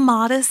a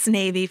modest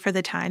navy for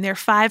the time. There are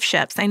 5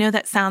 ships. I know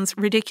that sounds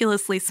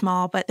ridiculously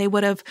small, but they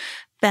would have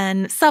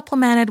been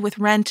supplemented with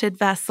rented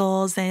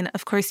vessels, and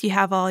of course you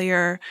have all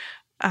your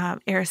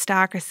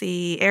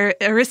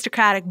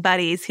aristocratic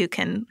buddies who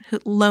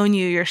loan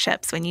you your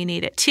ships when you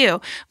need it too.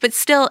 But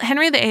still,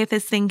 Henry VIII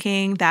is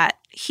thinking that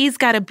he's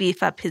got to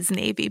beef up his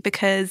navy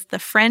because the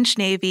French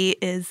navy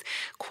is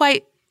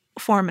quite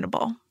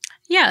formidable.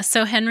 Yeah,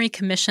 so Henry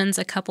commissions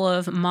a couple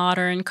of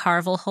modern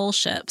Carvel hull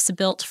ships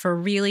built for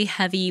really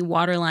heavy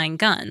waterline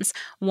guns.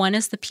 One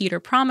is the Peter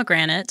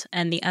Pomegranate,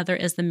 and the other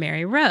is the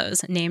Mary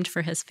Rose, named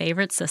for his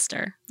favorite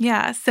sister.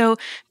 Yeah, so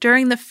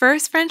during the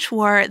First French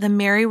War, the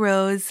Mary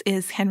Rose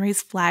is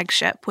Henry's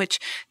flagship, which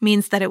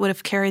means that it would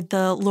have carried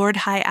the Lord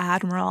High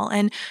Admiral.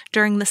 And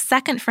during the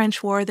Second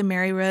French War, the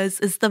Mary Rose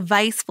is the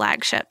vice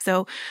flagship,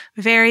 so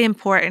very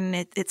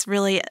important. It's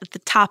really at the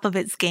top of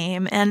its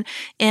game. And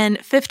in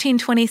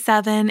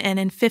 1527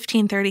 and in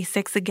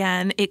 1536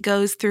 again, it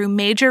goes through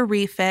major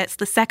refits,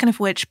 the second of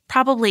which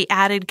probably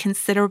added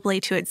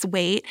considerably to its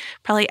weight,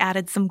 probably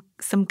added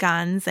some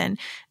guns and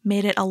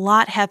made it a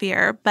lot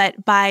heavier.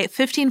 But by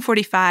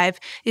 1545,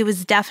 it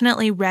was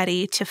definitely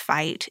ready to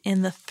fight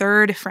in the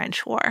Third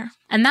French War.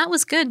 And that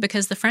was good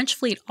because the French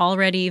fleet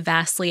already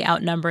vastly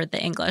outnumbered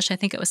the English. I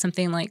think it was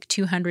something like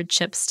 200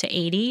 ships to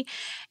 80.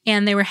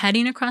 And they were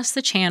heading across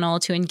the Channel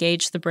to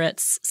engage the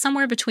Brits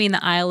somewhere between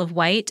the Isle of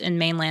Wight and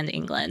mainland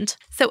England.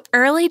 So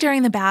early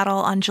during the battle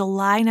on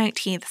July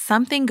 19th,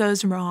 something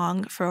goes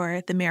wrong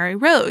for the Mary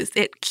Rose.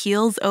 It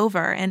keels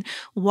over and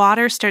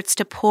water starts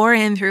to pour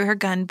in through her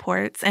gun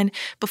ports. And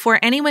before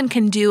anyone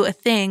can do a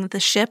thing, the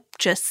ship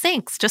just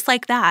sinks, just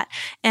like that.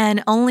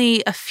 And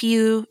only a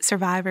few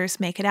survivors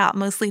make it out,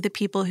 mostly the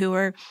people who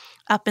were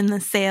up in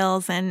the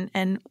sails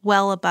and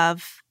well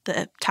above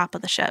the top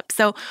of the ship.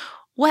 So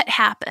what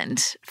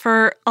happened?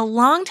 For a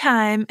long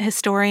time,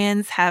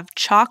 historians have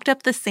chalked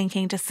up the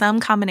sinking to some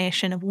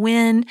combination of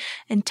wind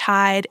and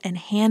tide and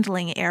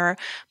handling error,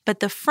 but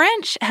the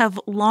French have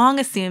long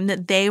assumed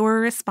that they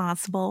were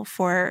responsible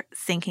for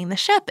sinking the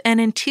ship.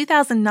 And in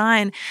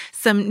 2009,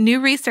 some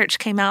new research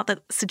came out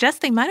that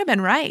suggests they might have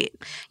been right.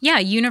 Yeah,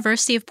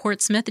 University of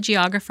Portsmouth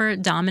geographer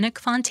Dominic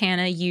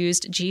Fontana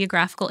used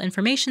geographical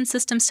information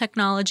systems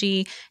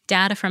technology,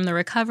 data from the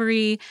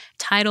recovery,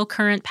 tidal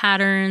current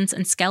patterns,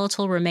 and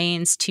skeletal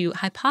remains to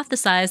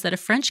hypothesize that a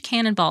French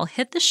cannonball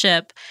hit the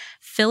ship,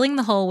 filling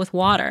the hull with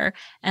water,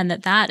 and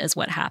that is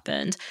what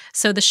happened.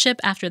 So the ship,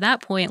 after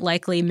that point,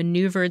 likely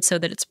maneuvered so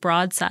that its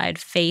broadside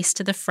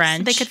faced the French.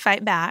 So they could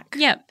fight back.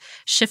 Yep,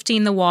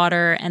 shifting the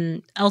water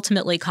and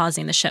ultimately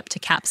causing the ship to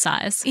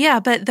capsize. Yeah,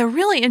 but the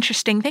really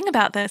interesting thing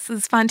about this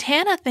is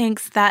Fontana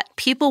thinks that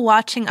people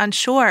watching on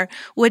shore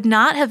would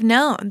not have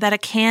known that a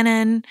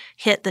cannon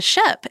hit the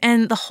ship,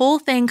 and the whole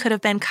thing could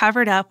have been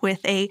covered up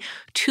with a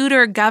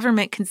Tudor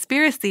government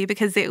conspiracy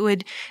because it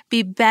would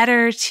be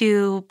better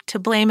to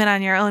blame it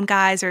on your own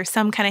guys or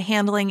some kind of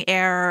handling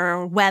error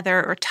or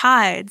weather or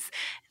tides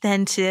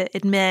than to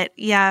admit,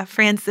 yeah,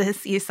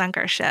 Francis, you sunk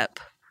our ship.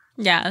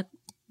 Yeah,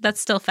 that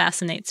still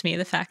fascinates me,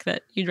 the fact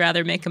that you'd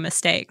rather make a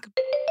mistake.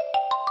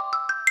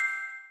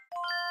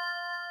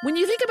 When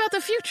you think about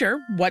the future,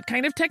 what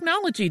kind of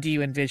technology do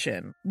you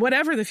envision?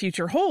 Whatever the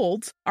future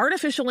holds,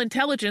 artificial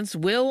intelligence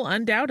will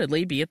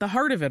undoubtedly be at the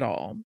heart of it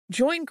all.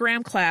 Join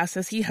Graham Class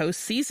as he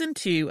hosts Season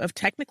 2 of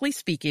Technically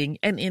Speaking,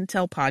 an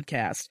Intel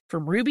podcast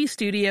from Ruby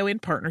Studio in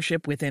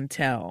partnership with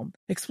Intel.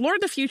 Explore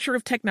the future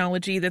of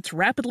technology that's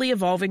rapidly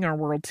evolving our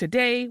world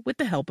today with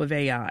the help of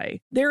AI.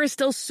 There is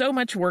still so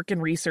much work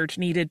and research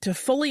needed to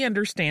fully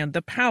understand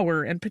the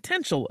power and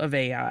potential of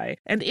AI,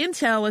 and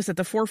Intel is at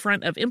the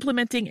forefront of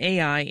implementing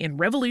AI in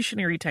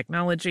revolutionary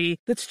technology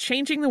that's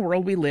changing the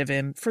world we live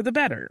in for the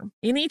better.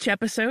 In each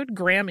episode,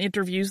 Graham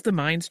interviews the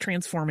minds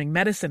transforming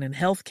medicine and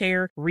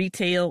healthcare,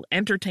 retail,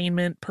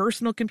 entertainment,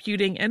 personal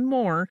computing, and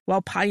more,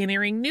 while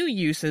pioneering new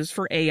uses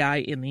for AI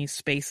in these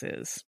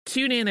spaces.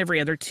 Tune in every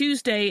other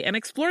Tuesday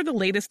and explore the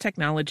latest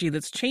technology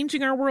that's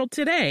changing our world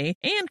today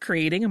and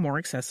creating a more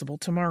accessible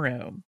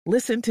tomorrow.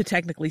 Listen to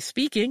Technically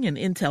Speaking, an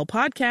Intel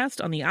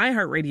podcast on the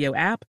iHeartRadio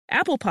app,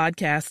 Apple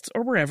Podcasts,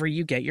 or wherever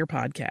you get your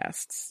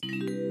podcasts.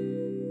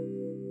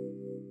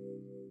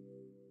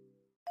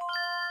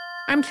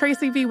 I'm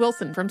Tracy V.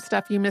 Wilson from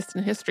Stuff You Missed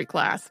in History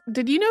Class.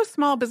 Did you know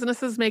small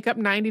businesses make up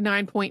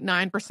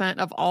 99.9%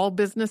 of all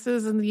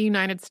businesses in the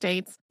United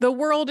States? The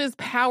world is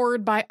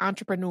powered by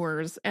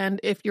entrepreneurs, and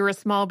if you're a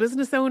small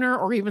business owner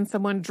or even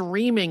someone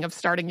dreaming of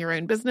starting your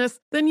own business,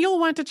 then you'll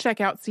want to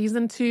check out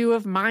Season 2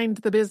 of Mind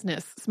the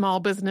Business, Small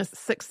Business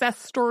Success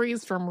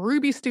Stories from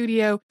Ruby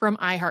Studio, from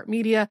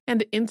iHeartMedia,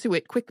 and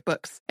Intuit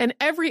QuickBooks. And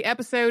every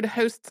episode,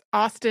 hosts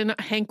Austin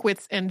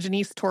Hankwitz and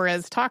Janice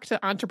Torres talk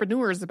to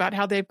entrepreneurs about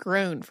how they've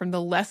grown from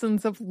the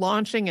lessons of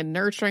launching and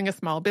nurturing a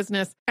small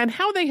business and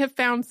how they have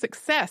found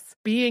success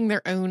being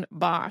their own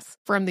boss.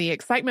 From the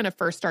excitement of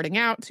first starting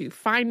out to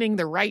finding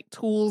the right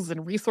tools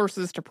and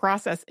resources to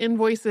process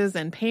invoices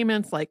and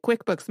payments like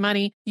QuickBooks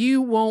Money,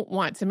 you won't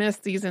want to miss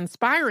these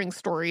inspiring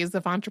stories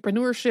of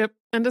entrepreneurship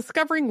and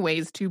discovering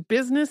ways to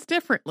business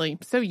differently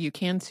so you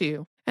can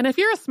too. And if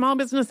you're a small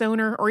business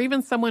owner or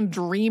even someone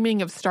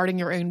dreaming of starting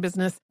your own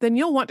business, then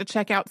you'll want to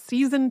check out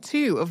Season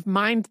 2 of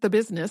Mind the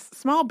Business,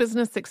 Small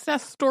Business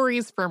Success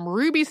Stories from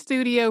Ruby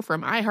Studio,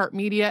 from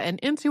iHeartMedia,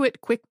 and Intuit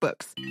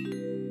QuickBooks.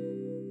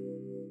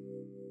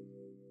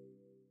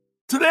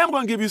 Today I'm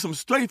going to give you some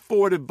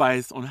straightforward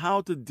advice on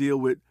how to deal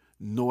with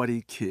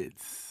naughty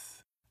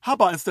kids. How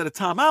about instead of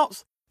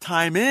timeouts,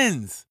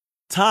 time-ins?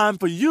 Time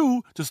for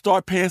you to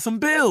start paying some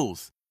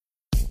bills.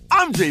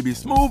 I'm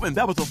JB Smoove, and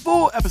that was a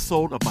full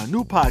episode of my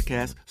new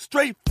podcast,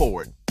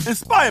 Straightforward,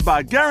 inspired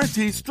by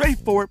guaranteed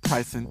straightforward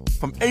pricing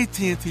from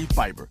AT&T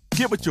Fiber.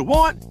 Get what you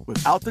want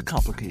without the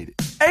complicated.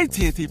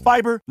 AT&T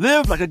Fiber,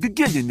 live like a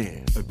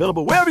gigillionaire.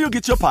 Available wherever you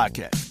get your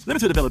podcasts.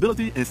 Limited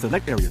availability in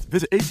select areas.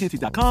 Visit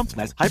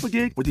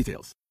AT&T.com/hypergig for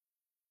details.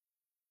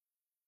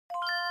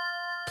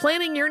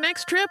 Planning your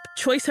next trip?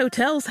 Choice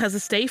Hotels has a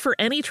stay for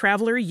any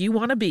traveler you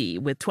want to be,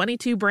 with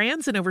 22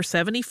 brands and over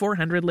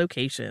 7,400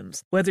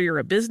 locations. Whether you're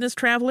a business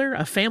traveler,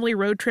 a family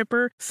road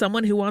tripper,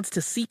 someone who wants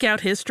to seek out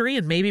history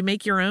and maybe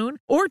make your own,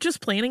 or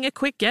just planning a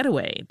quick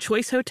getaway,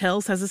 Choice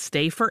Hotels has a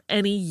stay for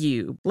any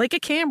you. Like a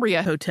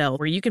Cambria Hotel,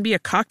 where you can be a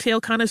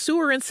cocktail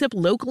connoisseur and sip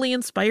locally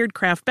inspired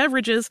craft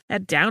beverages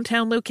at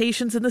downtown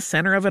locations in the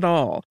center of it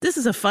all. This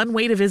is a fun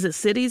way to visit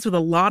cities with a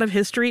lot of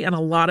history and a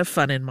lot of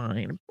fun in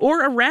mind.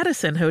 Or a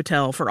Radisson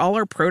Hotel for all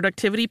our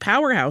productivity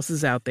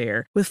powerhouses out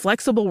there. With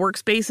flexible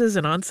workspaces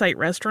and on-site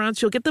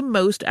restaurants, you'll get the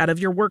most out of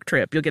your work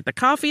trip. You'll get the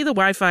coffee, the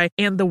Wi-Fi,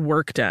 and the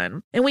work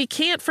done. And we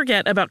can't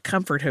forget about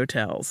Comfort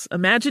Hotels.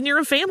 Imagine you're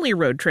a family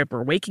road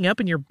tripper, waking up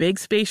in your big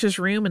spacious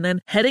room and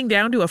then heading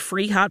down to a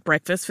free hot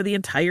breakfast for the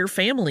entire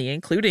family,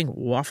 including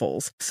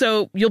waffles.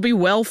 So you'll be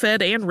well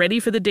fed and ready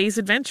for the day's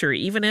adventure,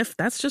 even if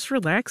that's just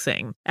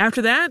relaxing.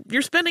 After that,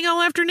 you're spending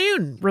all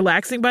afternoon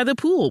relaxing by the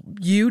pool.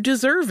 You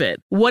deserve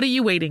it. What are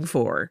you waiting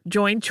for?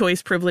 Join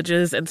Choice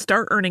Privileges and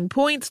start earning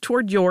points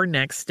toward your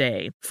next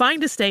stay.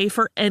 Find a stay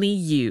for any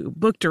you.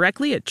 Book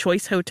directly at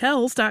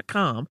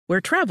choicehotels.com,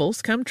 where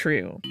travels come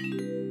true.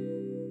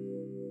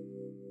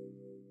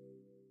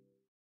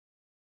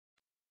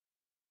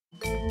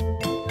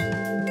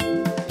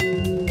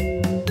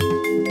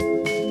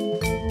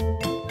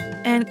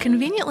 And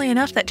conveniently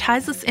enough, that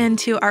ties us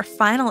into our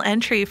final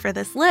entry for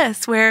this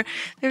list, where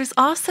there's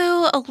also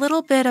a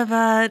little bit of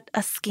a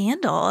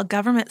scandal, a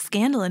government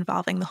scandal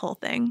involving the whole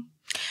thing.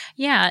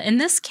 Yeah, in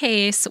this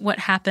case, what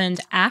happened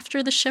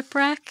after the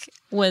shipwreck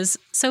was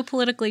so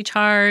politically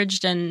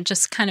charged and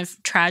just kind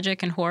of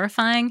tragic and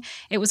horrifying,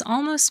 it was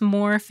almost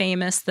more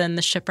famous than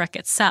the shipwreck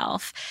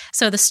itself.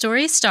 So the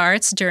story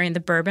starts during the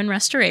Bourbon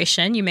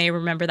Restoration. You may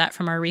remember that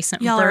from our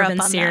recent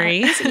Bourbon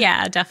series.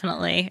 Yeah,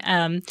 definitely.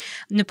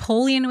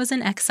 Napoleon was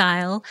in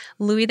exile.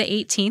 Louis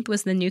XVIII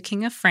was the new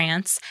king of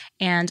France.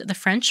 And the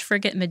French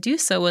frigate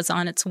Medusa was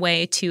on its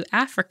way to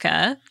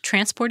Africa,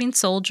 transporting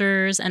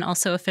soldiers and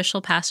also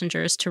official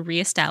passengers to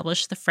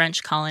reestablish the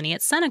French colony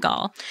at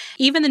Senegal.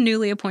 Even the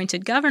newly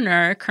appointed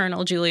governor,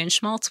 Colonel Julian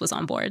Schmaltz, was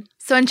on board.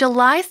 So on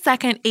July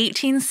 2nd,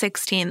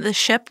 1816, the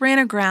ship ran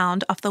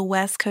aground off the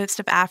west coast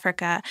of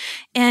Africa,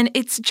 and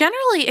it's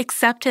generally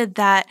accepted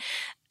that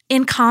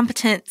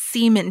incompetent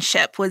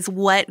seamanship was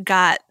what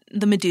got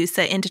the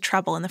Medusa into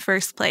trouble in the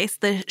first place.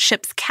 The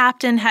ship's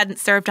captain hadn't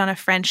served on a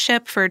French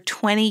ship for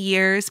 20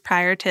 years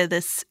prior to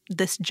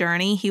this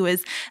journey. He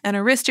was an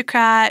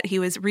aristocrat. He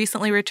was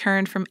recently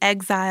returned from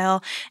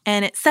exile,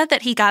 and it said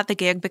that he got the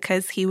gig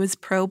because he was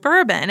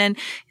pro-bourbon. And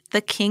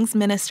the king's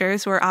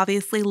ministers were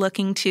obviously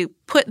looking to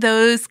put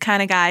those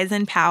kind of guys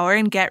in power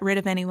and get rid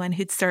of anyone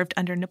who'd served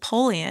under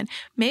Napoleon.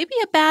 Maybe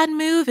a bad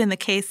move in the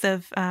case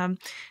of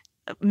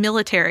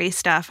military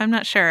stuff. I'm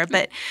not sure.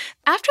 But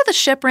after the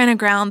ship ran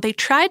aground, they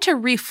tried to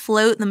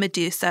refloat the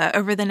Medusa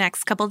over the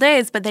next couple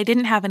days, but they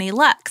didn't have any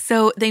luck.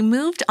 So they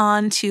moved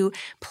on to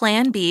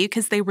Plan B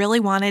because they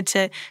really wanted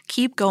to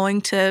keep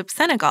going to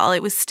Senegal.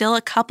 It was still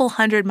a couple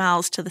hundred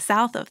miles to the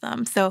south of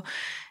them. So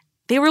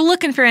they were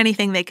looking for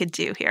anything they could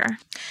do here.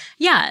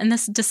 Yeah, and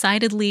this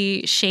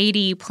decidedly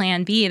shady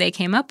Plan B they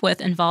came up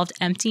with involved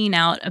emptying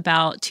out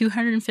about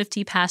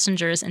 250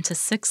 passengers into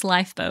 6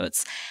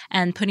 lifeboats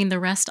and putting the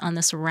rest on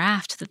this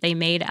raft that they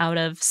made out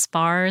of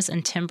spars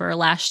and timber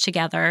lashed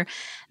together.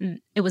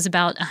 It was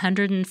about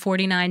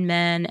 149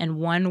 men and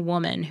 1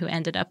 woman who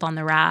ended up on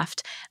the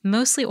raft,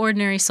 mostly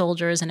ordinary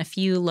soldiers and a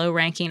few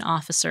low-ranking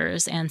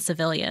officers and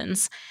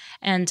civilians.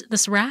 And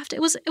this raft, it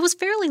was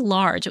fairly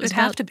large. It'd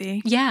have to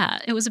be. Yeah,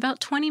 it was about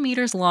 20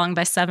 meters long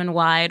by 7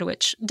 wide,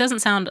 which doesn't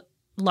sound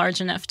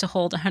large enough to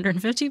hold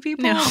 150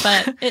 people, No.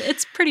 but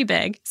it's pretty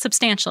big,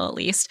 substantial at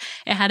least.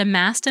 It had a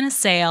mast and a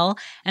sail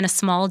and a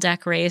small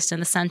deck raised in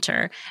the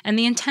center. And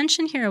the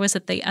intention here was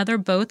that the other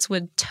boats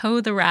would tow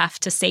the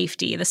raft to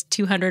safety, this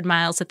 200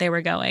 miles that they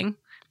were going.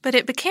 But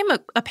it became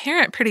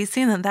apparent pretty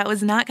soon that that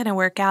was not going to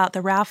work out.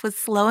 The raft was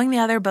slowing the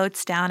other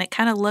boats down. It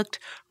kind of looked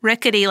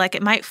rickety, like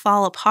it might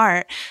fall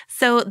apart.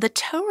 So the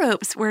tow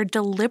ropes were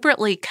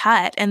deliberately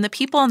cut, and the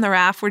people on the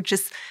raft were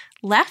just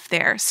left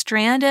there,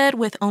 stranded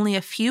with only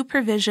a few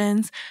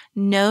provisions,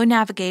 no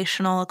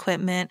navigational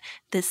equipment,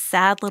 this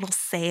sad little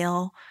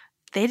sail.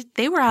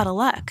 They were out of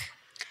luck.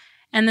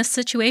 And the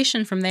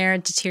situation from there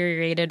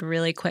deteriorated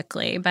really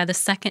quickly. By the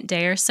second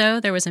day or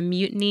so, there was a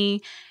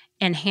mutiny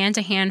and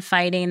hand-to-hand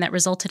fighting that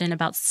resulted in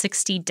about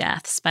 60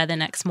 deaths by the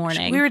next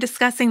morning. We were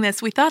discussing this.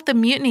 We thought the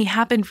mutiny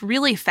happened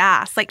really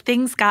fast. Like,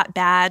 things got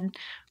bad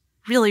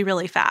really,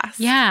 really fast.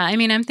 Yeah, I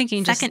mean, I'm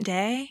thinking Second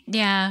day?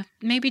 Yeah,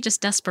 maybe just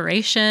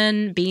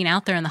desperation, being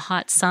out there in the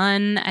hot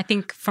sun. I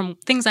think from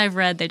things I've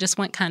read, they just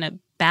went kind of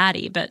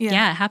batty. But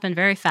yeah, it happened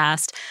very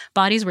fast.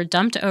 Bodies were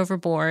dumped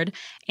overboard,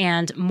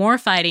 and more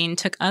fighting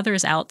took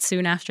others out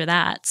soon after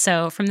that.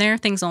 So from there,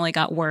 things only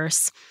got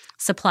worse.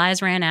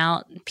 Supplies ran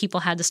out.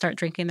 People had to start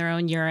drinking their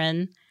own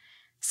urine.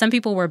 Some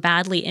people were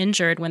badly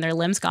injured when their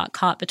limbs got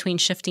caught between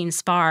shifting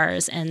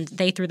spars, and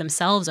they threw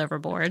themselves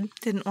overboard.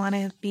 Didn't want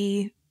to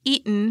be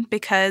eaten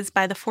because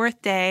by the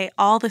 4th day,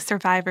 all the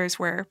survivors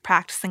were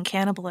practicing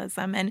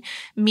cannibalism, and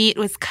meat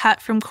was cut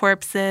from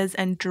corpses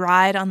and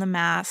dried on the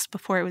mast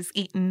before it was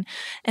eaten.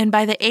 And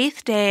by the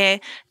 8th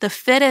day, the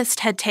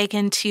fittest had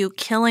taken to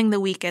killing the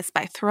weakest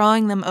by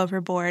throwing them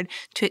overboard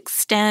to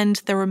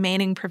extend the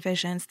remaining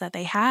provisions that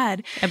they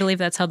had. I believe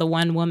that's how the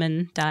one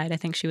woman died. I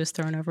think she was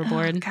thrown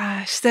overboard. Oh,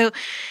 gosh. So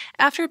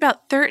after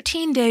about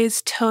 13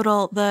 days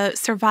total, the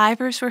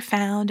survivors were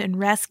found and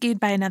rescued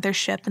by another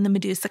ship in the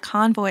Medusa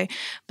convoy.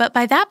 But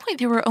by that point,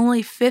 there were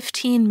only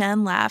 15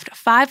 men left.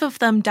 5 of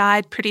them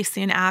died pretty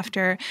soon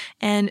after,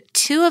 and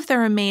 2 of the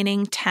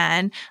remaining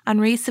 10,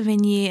 Henri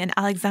Savigny and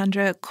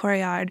Alexandre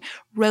Correard,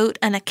 wrote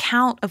an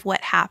account of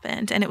what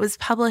happened, and it was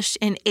published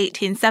in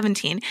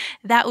 1817.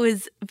 That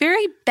was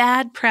very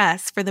bad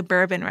press for the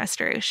Bourbon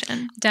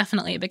Restoration.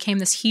 Definitely. It became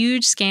this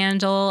huge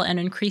scandal and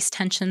increased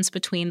tensions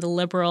between the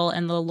liberal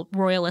and the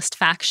royalist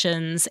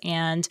factions,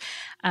 and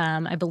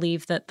I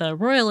believe that the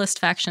royalist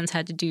factions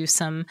had to do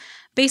some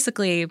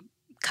basically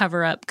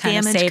cover-up kind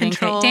of saving.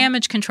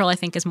 Damage control, I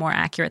think, is more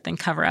accurate than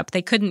cover-up.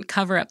 They couldn't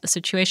cover up the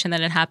situation that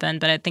had happened,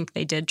 but I think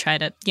they did try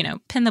to,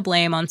 pin the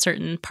blame on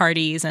certain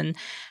parties and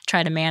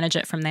try to manage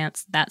it from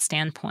that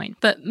standpoint.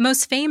 But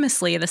most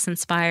famously, this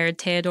inspired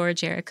Theodore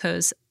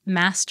Géricault's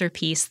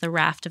masterpiece, The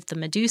Raft of the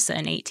Medusa,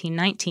 in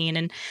 1819.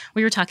 And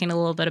we were talking a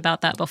little bit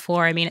about that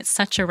before. I mean, it's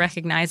such a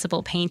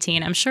recognizable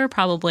painting. I'm sure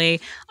probably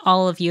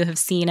all of you have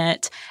seen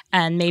it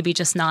and maybe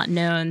just not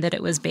known that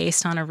it was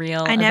based on a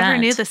real event. I never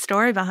knew the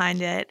story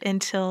behind it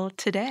until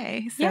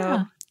today.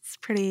 So it's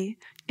pretty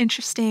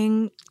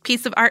interesting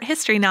piece of art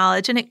history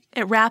knowledge, and it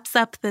wraps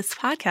up this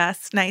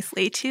podcast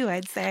nicely too,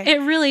 I'd say. It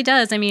really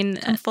does. I mean,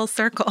 come full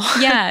circle.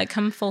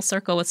 Come full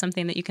circle with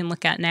something that you can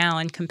look at now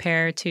and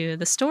compare to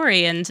the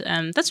story. And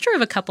that's true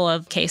of a couple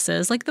of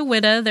cases. Like the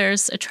Witta,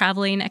 there's a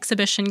traveling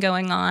exhibition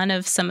going on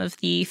of some of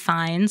the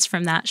finds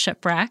from that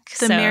shipwreck.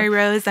 The Mary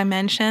Rose I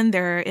mentioned,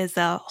 there is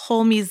a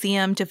whole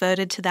museum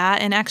devoted to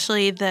that. And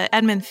actually the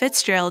Edmund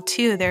Fitzgerald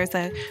too, there's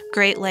a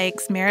Great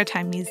Lakes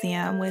Maritime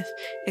Museum with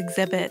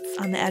exhibits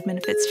on the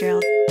Edmund Fitzgerald.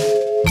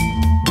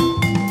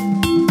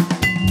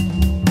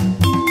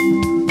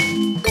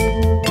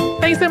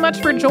 Thanks so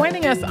much for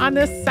joining us on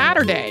this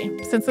Saturday.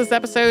 Since this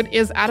episode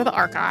is out of the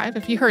archive,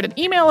 if you heard an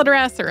email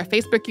address or a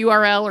Facebook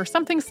URL or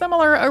something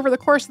similar over the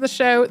course of the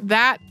show,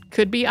 that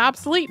could be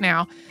obsolete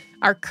now.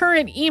 Our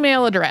current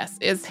email address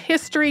is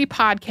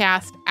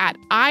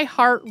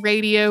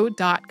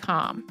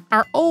historypodcast@iheartradio.com.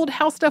 Our old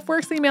How Stuff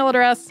Works email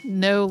address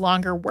no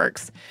longer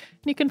works.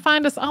 You can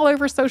find us all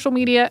over social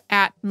media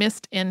at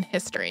Missed in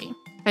History.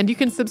 And you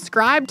can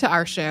subscribe to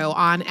our show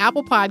on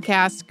Apple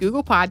Podcasts,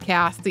 Google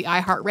Podcasts, the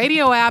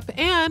iHeartRadio app,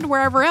 and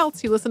wherever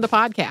else you listen to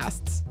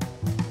podcasts.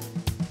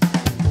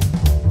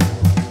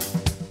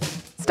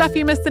 Stuff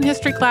You Missed in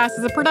History Class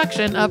is a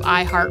production of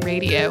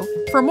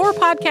iHeartRadio. For more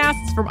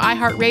podcasts from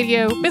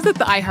iHeartRadio, visit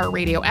the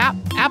iHeartRadio app,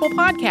 Apple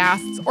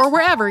Podcasts, or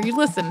wherever you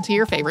listen to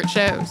your favorite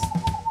shows.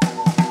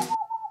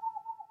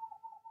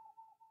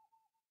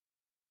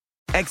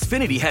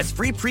 Xfinity has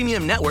free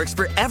premium networks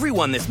for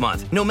everyone this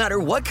month, no matter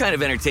what kind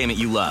of entertainment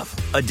you love.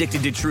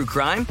 Addicted to true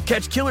crime?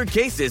 Catch killer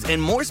cases and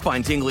more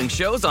spine-tingling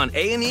shows on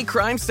A&E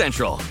Crime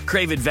Central.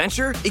 Crave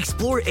adventure?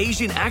 Explore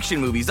Asian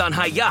action movies on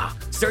Hi-YAH.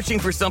 Searching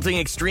for something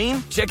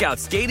extreme? Check out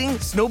skating,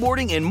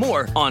 snowboarding, and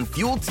more on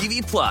Fuel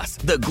TV Plus,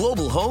 the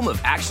global home of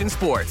action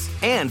sports.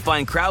 And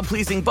find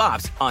crowd-pleasing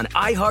bops on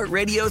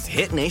iHeartRadio's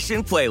Hit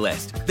Nation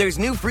playlist. There's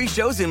new free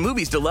shows and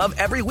movies to love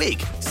every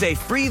week. Say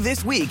free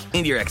this week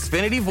in your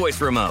Xfinity voice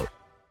remote.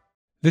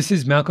 This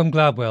is Malcolm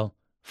Gladwell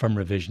from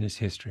Revisionist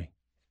History.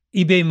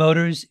 eBay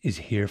Motors is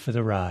here for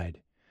the ride.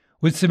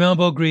 With some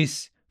elbow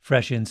grease,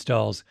 fresh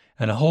installs,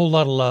 and a whole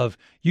lot of love,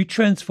 you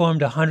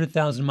transformed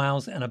 100,000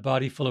 miles and a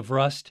body full of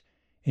rust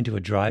into a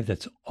drive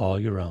that's all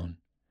your own.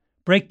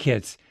 Brake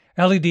kits,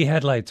 LED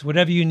headlights,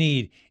 whatever you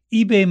need,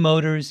 eBay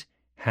Motors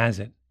has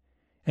it.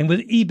 And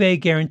with eBay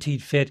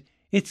Guaranteed Fit,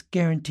 it's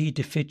guaranteed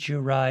to fit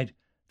your ride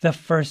the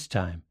first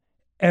time,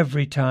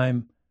 every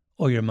time,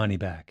 or your money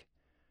back.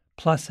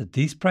 Plus, at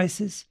these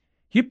prices,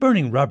 you're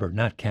burning rubber,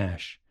 not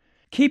cash.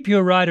 Keep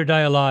your ride or die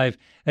alive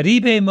at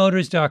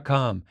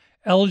ebaymotors.com.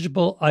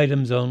 Eligible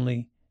items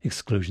only.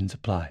 Exclusions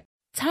apply.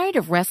 Tired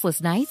of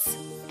restless nights?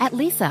 At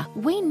Leesa,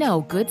 we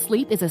know good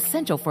sleep is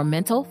essential for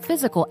mental,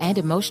 physical, and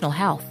emotional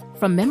health.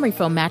 From memory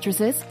foam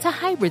mattresses to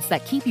hybrids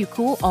that keep you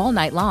cool all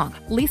night long,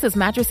 Leesa's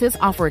mattresses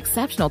offer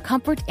exceptional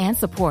comfort and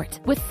support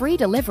with free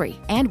delivery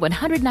and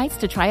 100 nights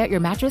to try out your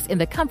mattress in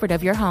the comfort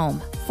of your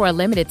home. For a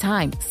limited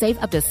time,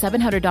 save up to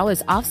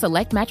 $700 off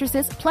select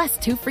mattresses plus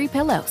 2 free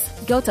pillows.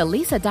 Go to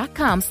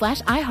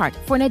leesa.com/iHeart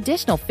for an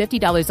additional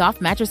 $50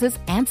 off mattresses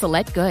and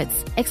select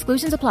goods.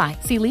 Exclusions apply.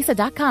 See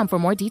leesa.com for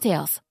more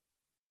details.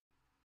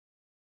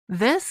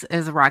 This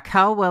is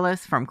Raquel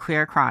Willis from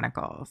Queer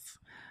Chronicles.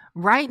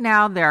 Right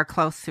now, there are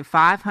close to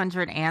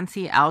 500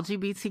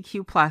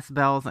 anti-LGBTQ+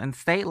 bills in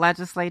state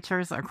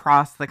legislatures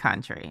across the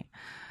country.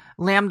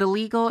 Lambda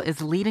Legal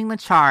is leading the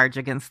charge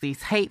against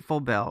these hateful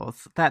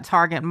bills that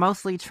target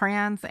mostly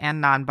trans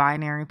and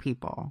non-binary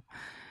people.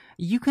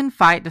 You can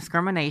fight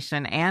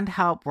discrimination and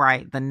help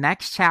write the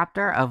next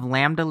chapter of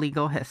Lambda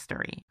Legal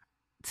history.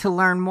 To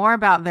learn more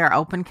about their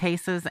open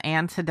cases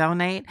and to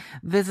donate,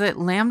 visit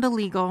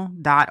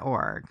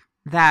lambdalegal.org.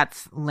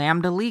 That's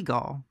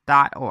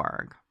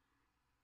lambdalegal.org.